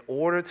 in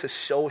order to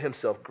show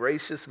himself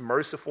gracious,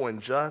 merciful,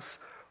 and just,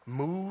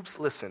 moves,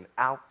 listen,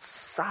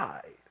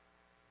 outside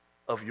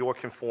of your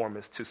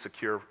conformance to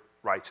secure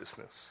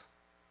righteousness.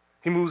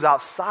 He moves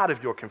outside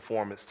of your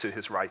conformance to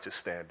his righteous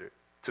standard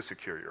to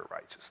secure your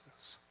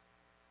righteousness.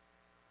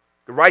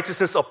 The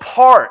righteousness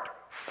apart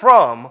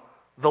from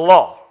the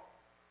law.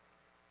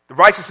 The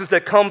righteousness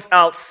that comes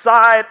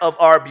outside of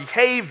our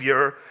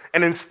behavior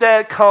and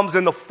instead comes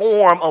in the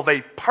form of a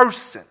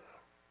person.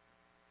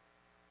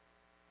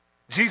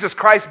 Jesus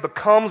Christ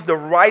becomes the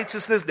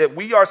righteousness that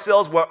we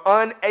ourselves were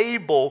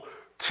unable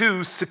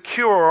to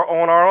secure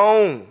on our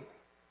own.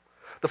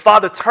 The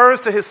Father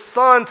turns to his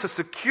Son to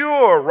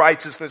secure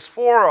righteousness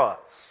for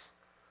us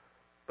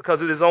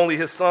because it is only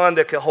his Son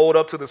that can hold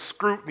up to the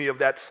scrutiny of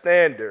that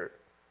standard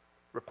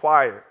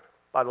required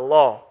by the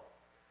law.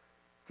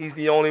 He's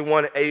the only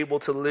one able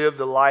to live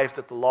the life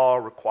that the law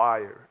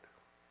required.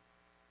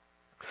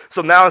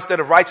 So now instead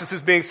of righteousness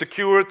being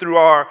secured through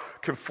our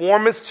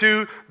conformance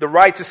to the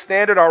righteous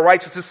standard, our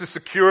righteousness is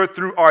secured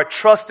through our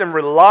trust and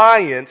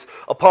reliance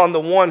upon the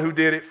one who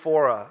did it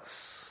for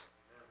us.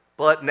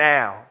 But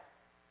now,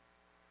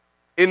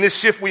 in this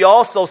shift we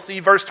also see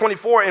verse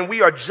 24, and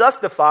we are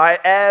justified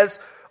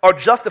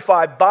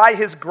by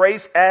his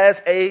grace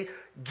as a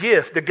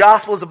gift. The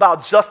gospel is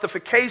about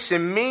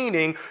justification,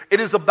 meaning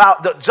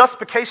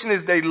justification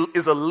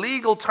is a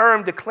legal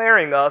term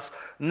declaring us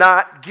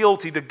not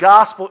guilty. The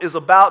gospel is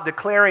about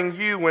declaring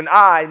you and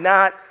I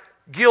not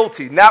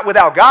guilty, not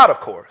without God, of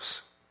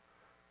course.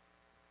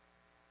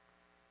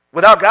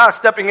 Without God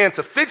stepping in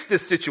to fix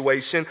this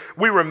situation,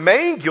 we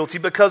remain guilty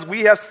because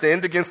we have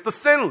sinned against the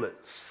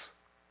sinless.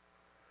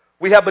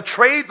 We have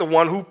betrayed the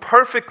one who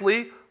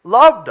perfectly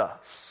loved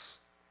us.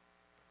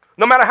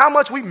 No matter how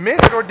much we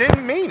meant it or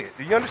didn't mean it.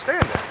 Do you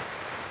understand that?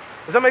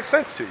 Does that make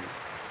sense to you?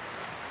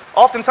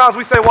 Oftentimes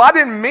we say, well, I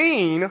didn't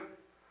mean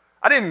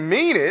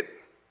it.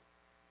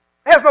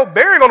 It has no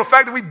bearing on the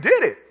fact that we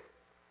did it.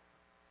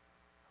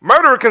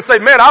 Murderer can say,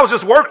 man, I was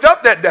just worked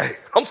up that day.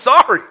 I'm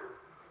sorry.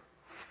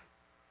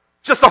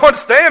 Just don't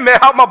understand, man,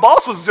 how my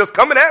boss was just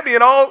coming at me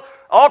in all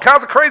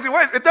kinds of crazy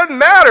ways. It doesn't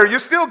matter. You're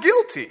still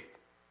guilty.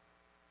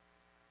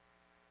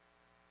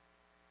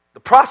 The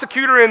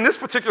prosecutor in this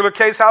particular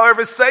case,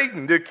 however, is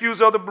Satan, the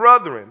accuser of the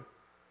brethren.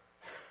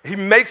 He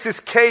makes his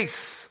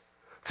case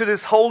to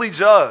this holy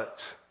judge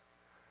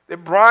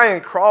that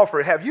Brian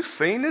Crawford, have you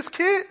seen this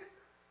kid?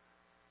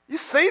 You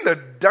seen the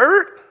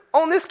dirt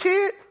on this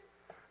kid?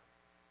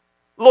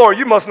 Lord,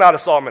 you must not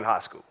have saw him in high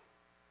school.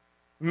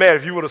 Man,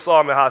 if you would have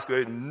saw him in high school,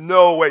 there's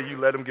no way you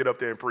let him get up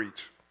there and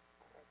preach.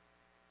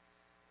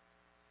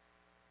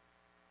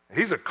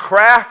 He's a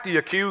crafty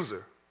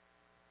accuser.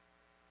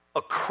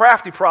 A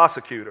crafty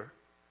prosecutor.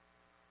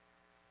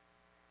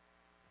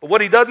 But what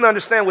he doesn't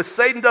understand, what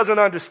Satan doesn't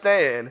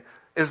understand,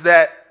 is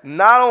that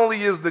not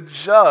only is the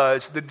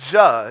judge,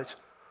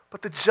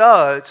 but the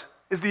judge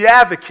is the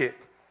advocate.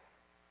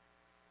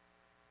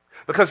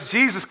 Because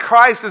Jesus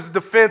Christ is the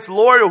defense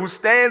lawyer who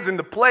stands in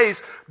the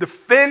place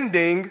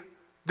defending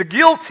the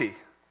guilty.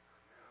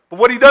 But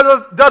what he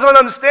doesn't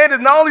understand is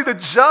not only the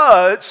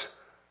judge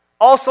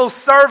also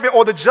serving,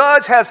 or the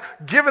judge has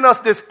given us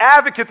this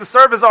advocate to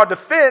serve as our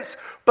defense,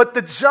 but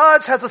the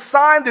judge has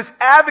assigned this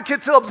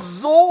advocate to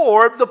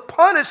absorb the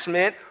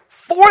punishment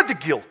for the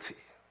guilty.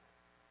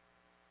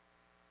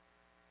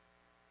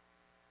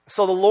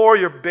 So the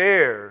lawyer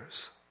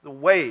bears the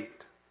weight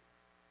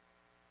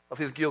of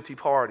his guilty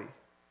party.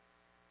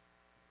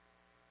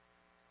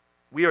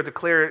 We are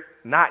declared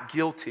not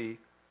guilty.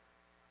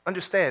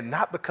 Understand,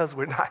 not because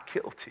we're not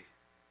guilty.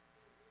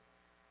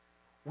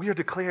 We are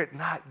declared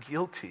not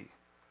guilty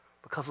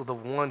because of the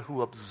one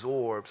who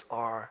absorbs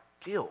our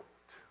guilt.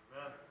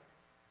 Amen.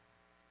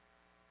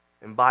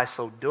 And by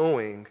so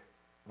doing,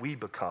 we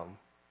become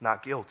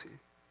not guilty.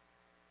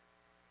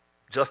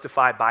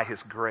 Justified by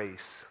his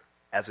grace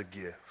as a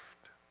gift.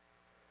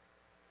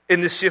 In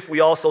this shift, we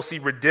also see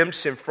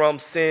redemption from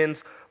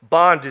sin's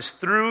bondage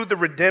through the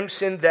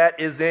redemption that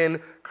is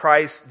in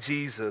Christ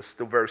Jesus,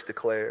 the verse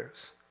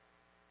declares.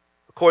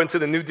 According to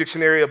the New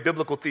Dictionary of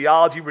Biblical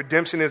Theology,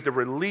 redemption is the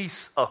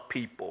release of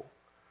people.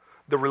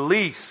 The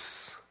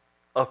release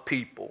of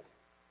people.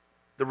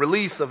 The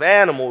release of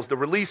animals. The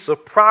release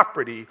of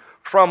property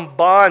from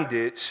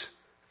bondage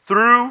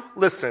through,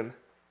 listen,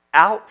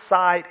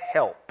 outside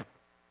help.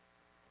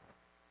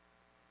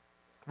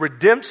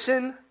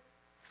 Redemption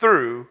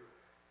through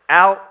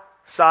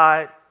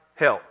outside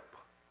help.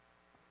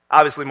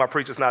 Obviously, my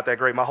preacher's not that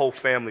great. My whole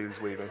family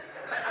is leaving.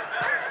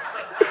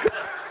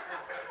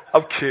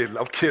 I'm kidding.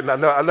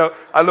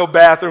 I know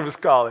bathroom is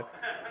calling.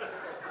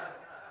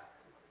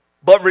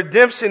 But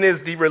redemption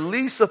is the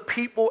release of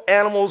people,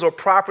 animals, or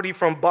property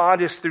from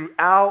bondage through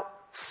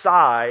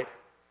outside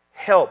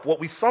help. What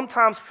we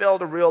sometimes fail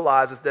to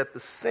realize is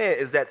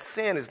that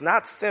sin is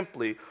not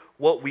simply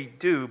what we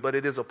do, but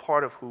it is a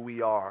part of who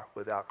we are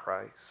without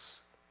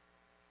Christ.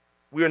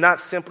 We are not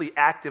simply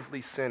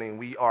actively sinning.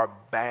 We are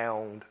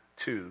bound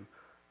to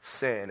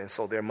sin. And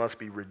so there must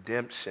be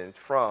redemption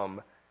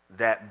from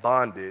that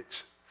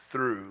bondage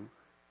through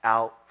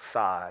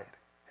outside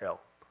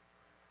help.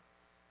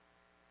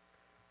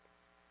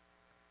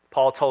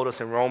 Paul told us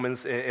in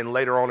Romans, and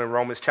later on in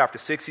Romans chapter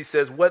 6, he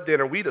says, what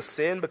then, are we to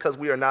sin because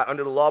we are not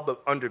under the law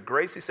but under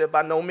grace? He said,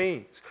 by no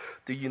means.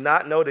 Do you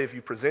not know that if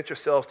you present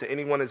yourselves to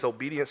anyone as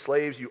obedient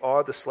slaves, you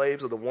are the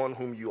slaves of the one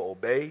whom you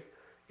obey,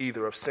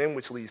 either of sin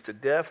which leads to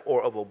death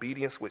or of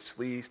obedience which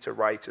leads to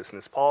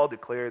righteousness? Paul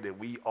declared that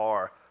we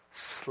are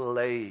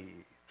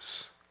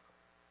slaves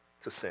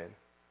to sin.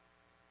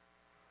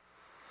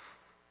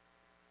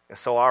 And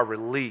so our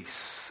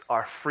release,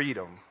 our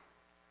freedom,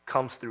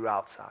 comes through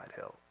outside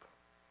help.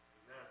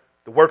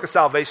 The work of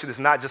salvation is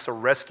not just a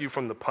rescue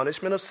from the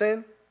punishment of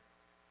sin.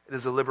 It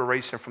is a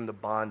liberation from the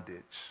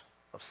bondage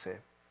of sin.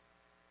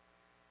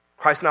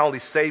 Christ not only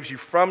saves you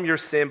from your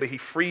sin, but he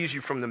frees you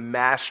from the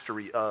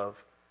mastery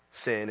of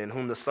sin. And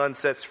whom the Son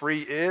sets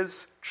free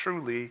is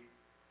truly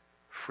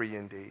free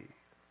indeed.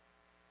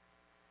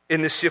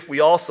 In this shift,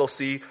 we also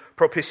see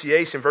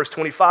propitiation. Verse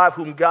 25,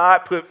 whom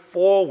God put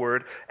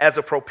forward as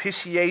a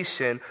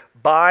propitiation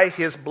by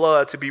his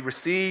blood to be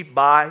received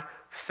by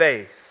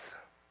faith.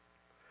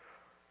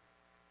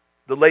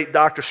 The late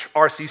Dr.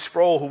 R.C.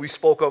 Sproul, who we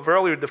spoke of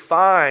earlier,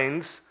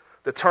 defines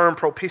the term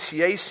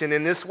propitiation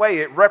in this way.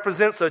 It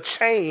represents a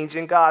change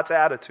in God's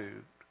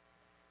attitude,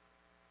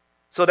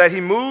 so that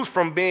he moves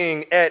from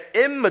being at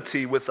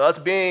enmity with us,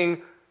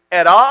 being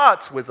at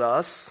odds with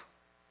us,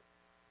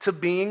 to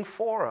being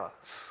for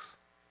us.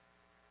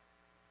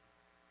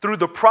 Through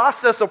the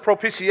process of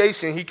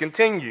propitiation, he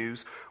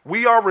continues,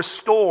 we are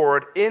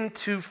restored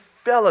into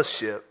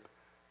fellowship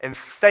and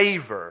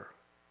favor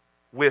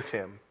with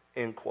him,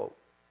 end quote.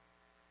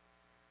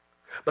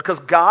 Because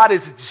God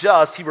is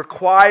just, he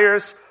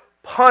requires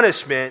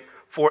punishment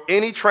for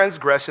any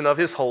transgression of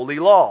his holy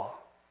law.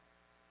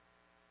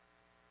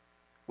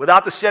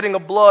 Without the shedding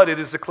of blood, it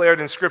is declared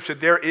in Scripture,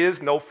 there is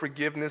no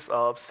forgiveness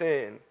of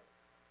sin.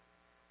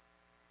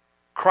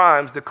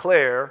 Crimes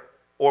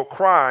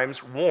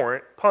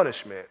warrant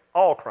punishment,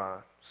 all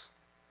crimes.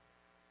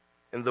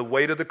 And the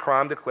weight of the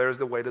crime declares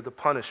the weight of the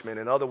punishment.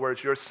 In other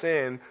words, your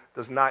sin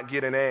does not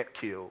get an ant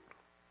killed.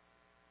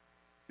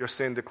 Your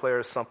sin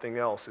declares something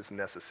else is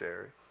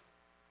necessary.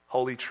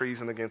 Holy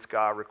treason against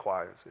God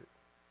requires it.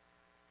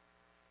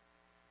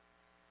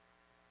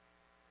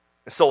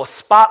 And so a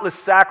spotless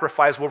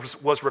sacrifice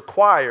was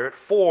required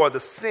for the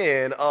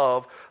sin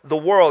of the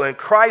world. And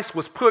Christ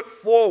was put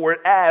forward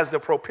as the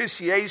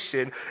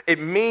propitiation. It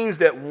means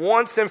that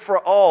once and for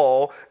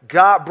all,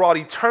 God brought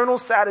eternal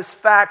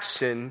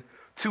satisfaction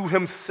to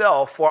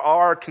himself for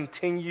our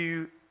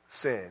continued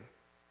sin.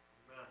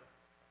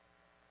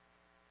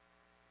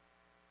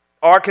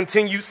 Our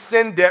continued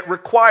sin debt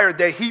required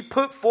that he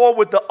put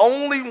forward the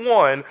only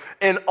one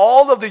in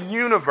all of the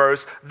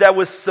universe that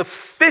was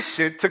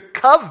sufficient to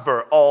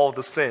cover all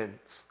the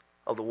sins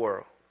of the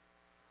world.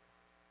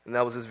 And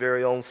that was his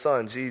very own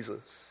son,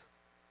 Jesus.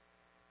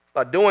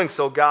 By doing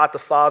so, God the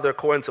Father,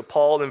 according to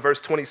Paul in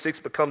verse 26,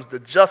 becomes the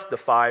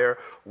justifier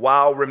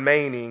while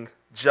remaining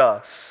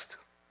just.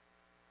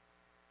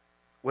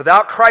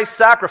 Without Christ's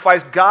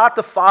sacrifice, God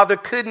the Father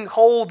couldn't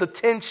hold the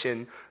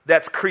tension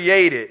that's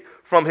created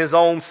from his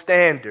own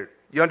standard.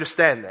 You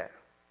understand that?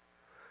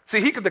 See,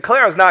 he could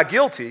declare us not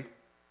guilty,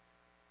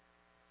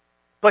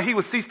 but he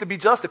would cease to be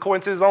just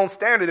according to his own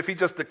standard if he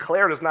just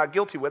declared us not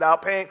guilty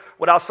without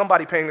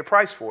somebody paying the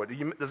price for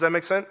it. Does that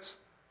make sense?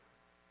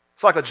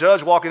 It's like a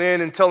judge walking in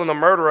and telling a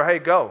murderer, hey,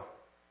 go.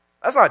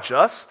 That's not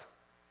just.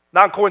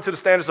 Not according to the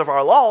standards of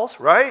our laws,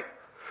 right?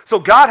 So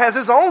God has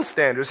his own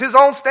standards. His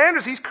own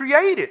standards he's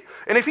created.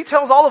 And if he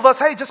tells all of us,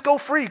 hey, just go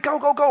free, go,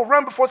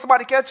 run before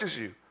somebody catches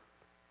you,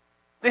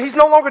 then he's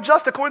no longer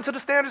just according to the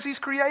standards he's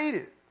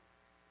created.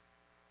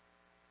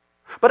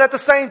 But at the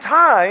same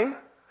time,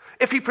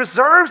 if he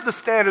preserves the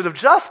standard of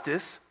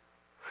justice,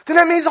 then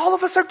that means all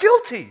of us are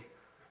guilty.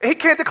 And he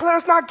can't declare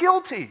us not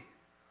guilty.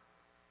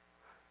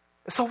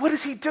 And so what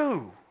does he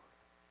do?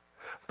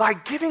 By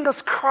giving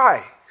us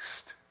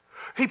Christ,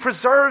 he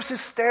preserves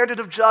his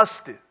standard of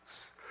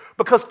justice.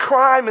 Because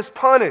crime is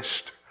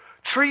punished.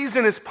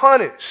 Treason is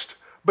punished.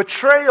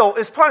 Betrayal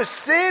is punished.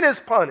 Sin is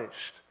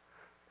punished.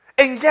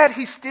 And yet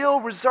he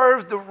still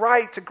reserves the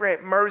right to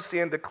grant mercy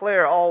and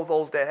declare all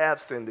those that have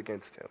sinned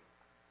against him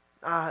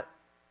not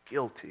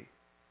guilty.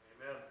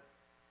 Amen.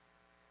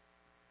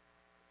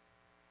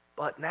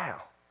 But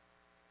now,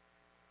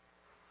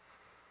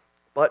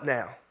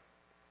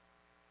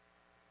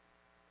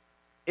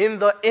 in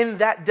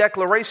that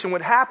declaration,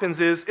 what happens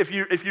is if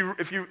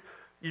you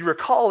You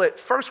recall at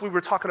first we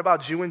were talking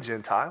about Jew and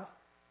Gentile.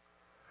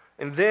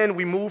 And then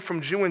we moved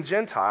from Jew and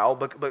Gentile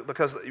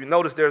because you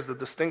notice there's the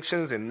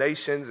distinctions in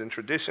nations and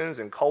traditions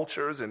and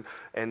cultures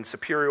and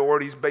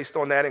superiorities based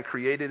on that and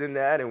created in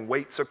that, and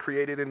weights are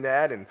created in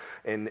that,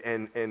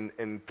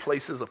 and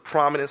places of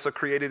prominence are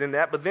created in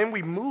that. But then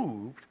we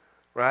moved,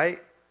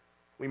 right?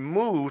 We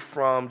moved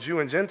from Jew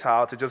and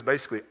Gentile to just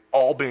basically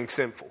all being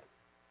sinful,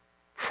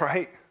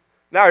 right?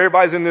 Now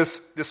everybody's in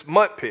this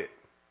mud pit.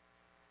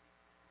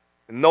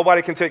 And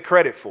nobody can take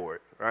credit for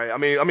it. Right? I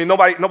mean,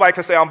 nobody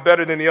can say I'm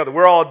better than the other.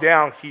 We're all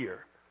down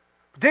here.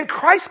 But then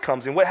Christ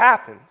comes in. What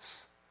happens?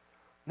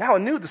 Now a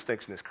new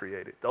distinction is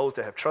created. Those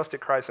that have trusted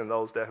Christ and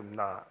those that have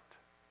not.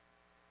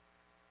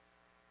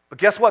 But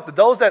guess what?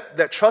 Those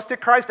that trusted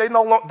Christ, they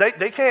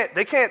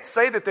can't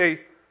say that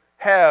they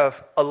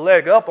have a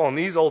leg up on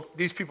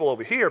these people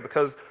over here,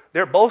 because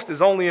their boast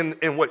is only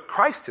in what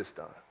Christ has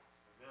done.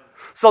 Amen.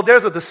 So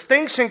there's a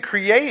distinction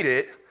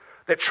created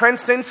that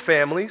transcends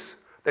families,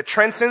 that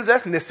transcends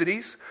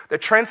ethnicities, that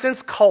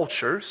transcends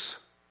cultures,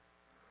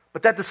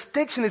 but that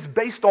distinction is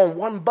based on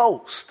one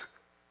boast,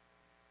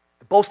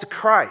 the boast of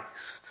Christ.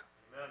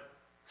 Amen.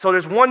 So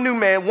there's one new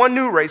man, one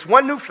new race,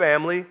 one new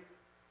family,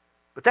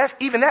 but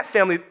even that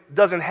family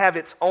doesn't have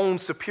its own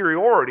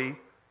superiority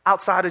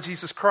outside of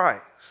Jesus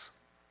Christ.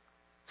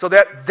 So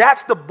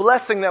that's the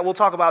blessing that we'll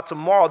talk about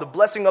tomorrow, the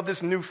blessing of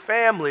this new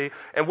family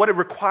and what it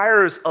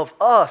requires of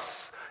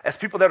us as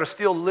people that are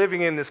still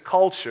living in this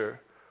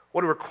culture,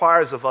 what it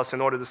requires of us in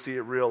order to see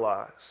it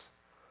realized.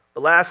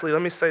 But lastly,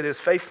 let me say this: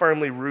 faith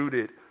firmly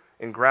rooted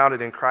and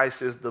grounded in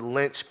Christ is the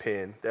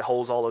linchpin that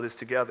holds all of this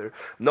together.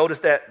 Notice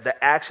that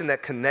the action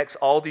that connects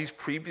all these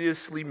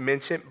previously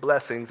mentioned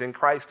blessings in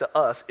Christ to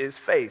us is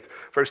faith.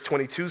 Verse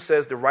 22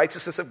 says, the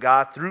righteousness of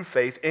God through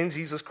faith in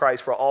Jesus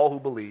Christ for all who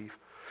believe.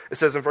 It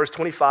says in verse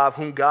 25,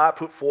 whom God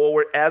put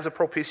forward as a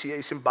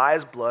propitiation by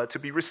his blood to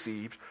be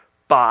received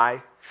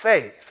by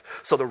faith.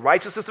 So the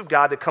righteousness of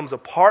God that comes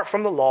apart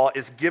from the law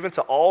is given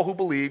to all who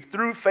believe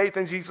through faith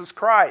in Jesus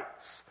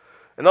Christ.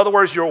 In other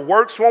words, your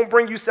works won't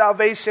bring you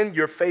salvation.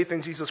 Your faith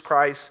in Jesus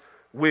Christ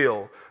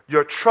will.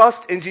 Your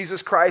trust in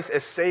Jesus Christ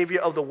as Savior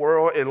of the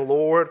world and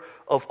Lord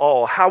of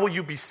all. How will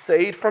you be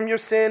saved from your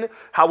sin?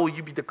 How will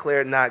you be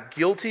declared not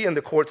guilty in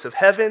the courts of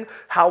heaven?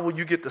 How will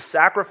you get the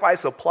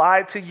sacrifice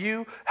applied to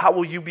you? How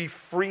will you be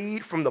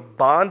freed from the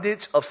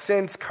bondage of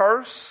sin's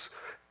curse?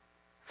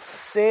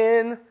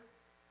 Sin's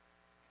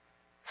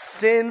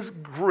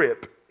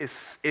grip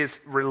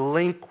is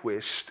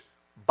relinquished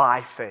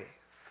by faith.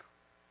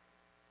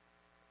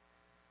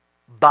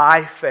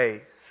 By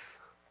faith.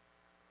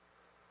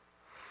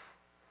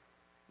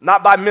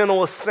 Not by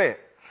mental assent.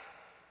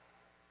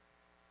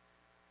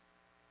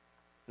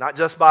 Not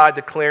just by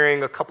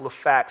declaring a couple of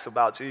facts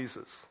about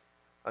Jesus.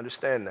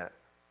 Understand that.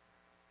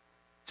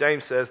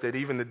 James says that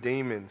even the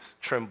demons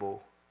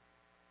tremble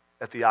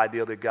at the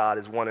idea that God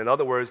is one. In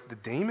other words, the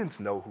demons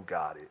know who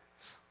God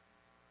is.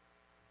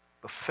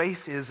 But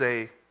faith is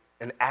an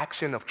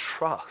action of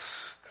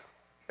trust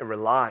and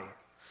reliance.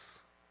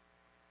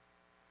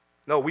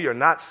 No, we are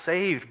not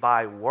saved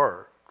by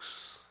works.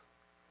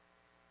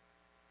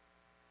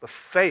 But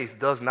faith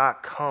does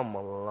not come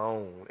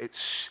alone.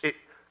 It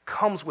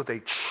comes with a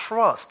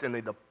trust and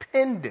a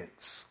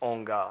dependence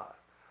on God,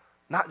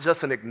 not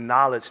just an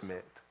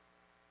acknowledgement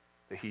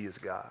that he is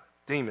God.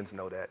 Demons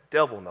know that.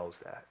 Devil knows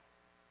that.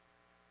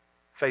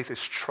 Faith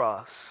is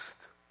trust,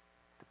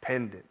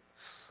 dependence,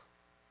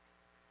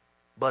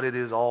 but it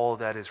is all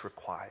that is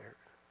required.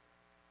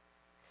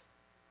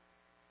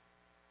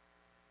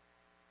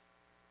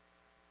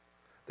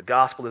 The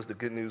gospel is the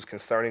good news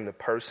concerning the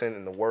person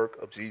and the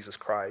work of Jesus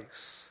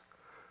Christ.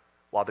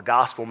 While the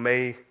gospel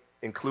may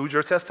include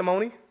your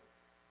testimony,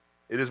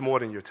 it is more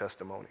than your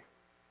testimony.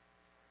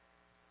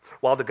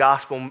 While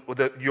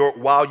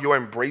your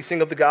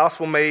embracing of the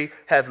gospel may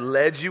have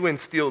led you and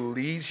still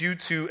leads you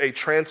to a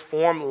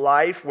transformed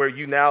life where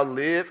you now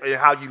live and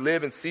how you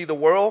live and see the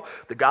world,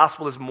 the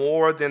gospel is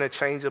more than a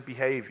change of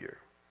behavior.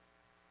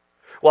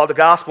 While the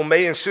gospel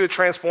may and should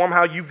transform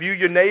how you view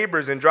your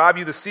neighbors and drive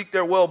you to seek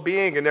their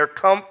well-being and their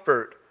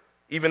comfort,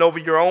 even over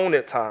your own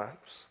at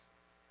times.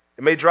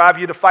 It may drive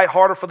you to fight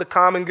harder for the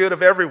common good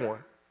of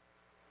everyone.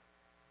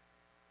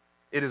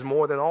 It is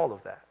more than all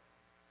of that.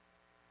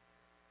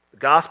 The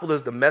gospel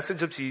is the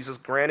message of Jesus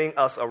granting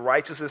us a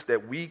righteousness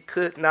that we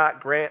could not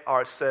grant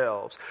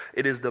ourselves.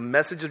 It is the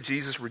message of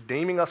Jesus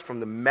redeeming us from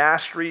the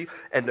mastery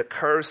and the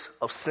curse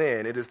of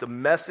sin. It is the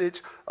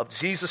message of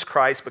Jesus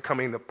Christ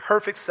becoming the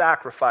perfect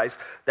sacrifice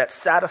that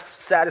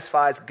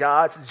satisfies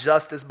God's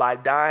justice by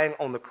dying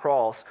on the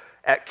cross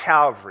at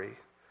Calvary.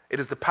 It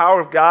is the power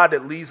of God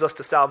that leads us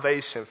to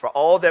salvation for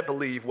all that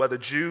believe, whether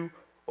Jew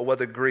or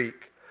whether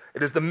Greek.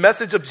 It is the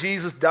message of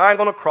Jesus dying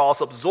on a cross,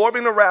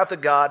 absorbing the wrath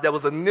of God that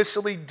was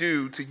initially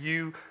due to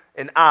you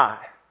and I.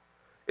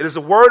 It is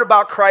a word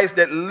about Christ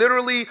that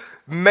literally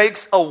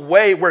makes a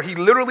way, where he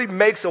literally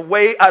makes a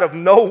way out of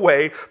no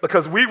way,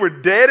 because we were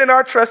dead in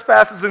our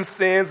trespasses and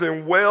sins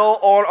and well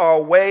on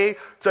our way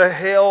to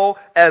hell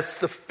as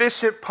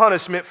sufficient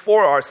punishment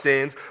for our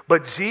sins.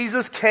 But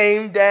Jesus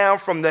came down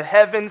from the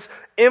heavens,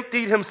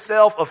 emptied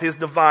himself of his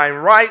divine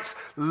rights,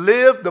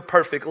 lived the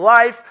perfect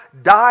life,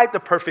 died the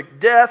perfect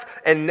death,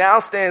 and now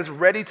stands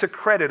ready to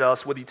credit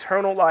us with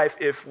eternal life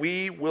if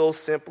we will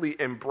simply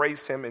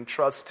embrace him and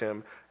trust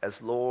him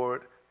as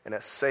Lord and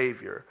as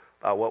Savior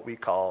by what we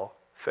call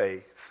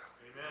faith.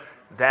 Amen.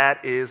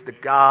 That is the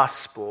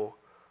gospel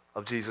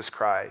of Jesus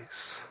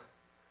Christ.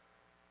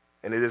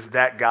 And it is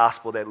that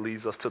gospel that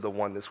leads us to the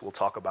oneness we'll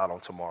talk about on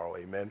tomorrow.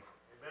 Amen.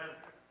 Amen.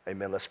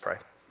 Amen. Let's pray.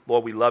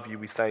 Lord, we love you,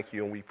 we thank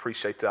you, and we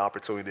appreciate the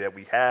opportunity that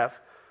we have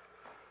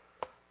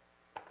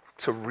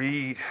to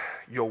read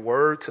your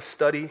word, to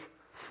study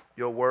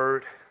your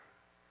word,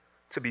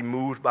 to be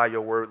moved by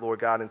your word, Lord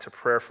God, and to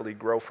prayerfully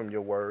grow from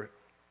your word.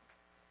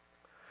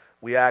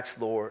 We ask,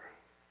 Lord,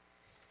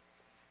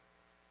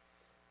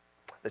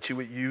 that you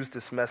would use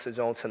this message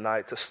on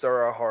tonight to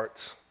stir our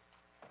hearts,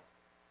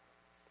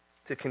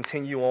 to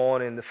continue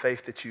on in the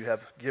faith that you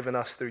have given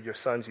us through your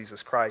Son,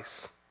 Jesus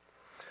Christ,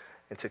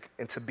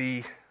 and to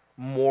be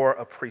more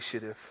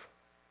appreciative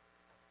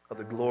of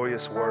the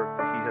glorious work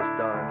that he has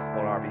done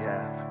on our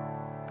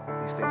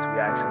behalf. These things we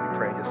ask and we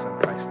pray in your Son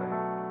Christ's name.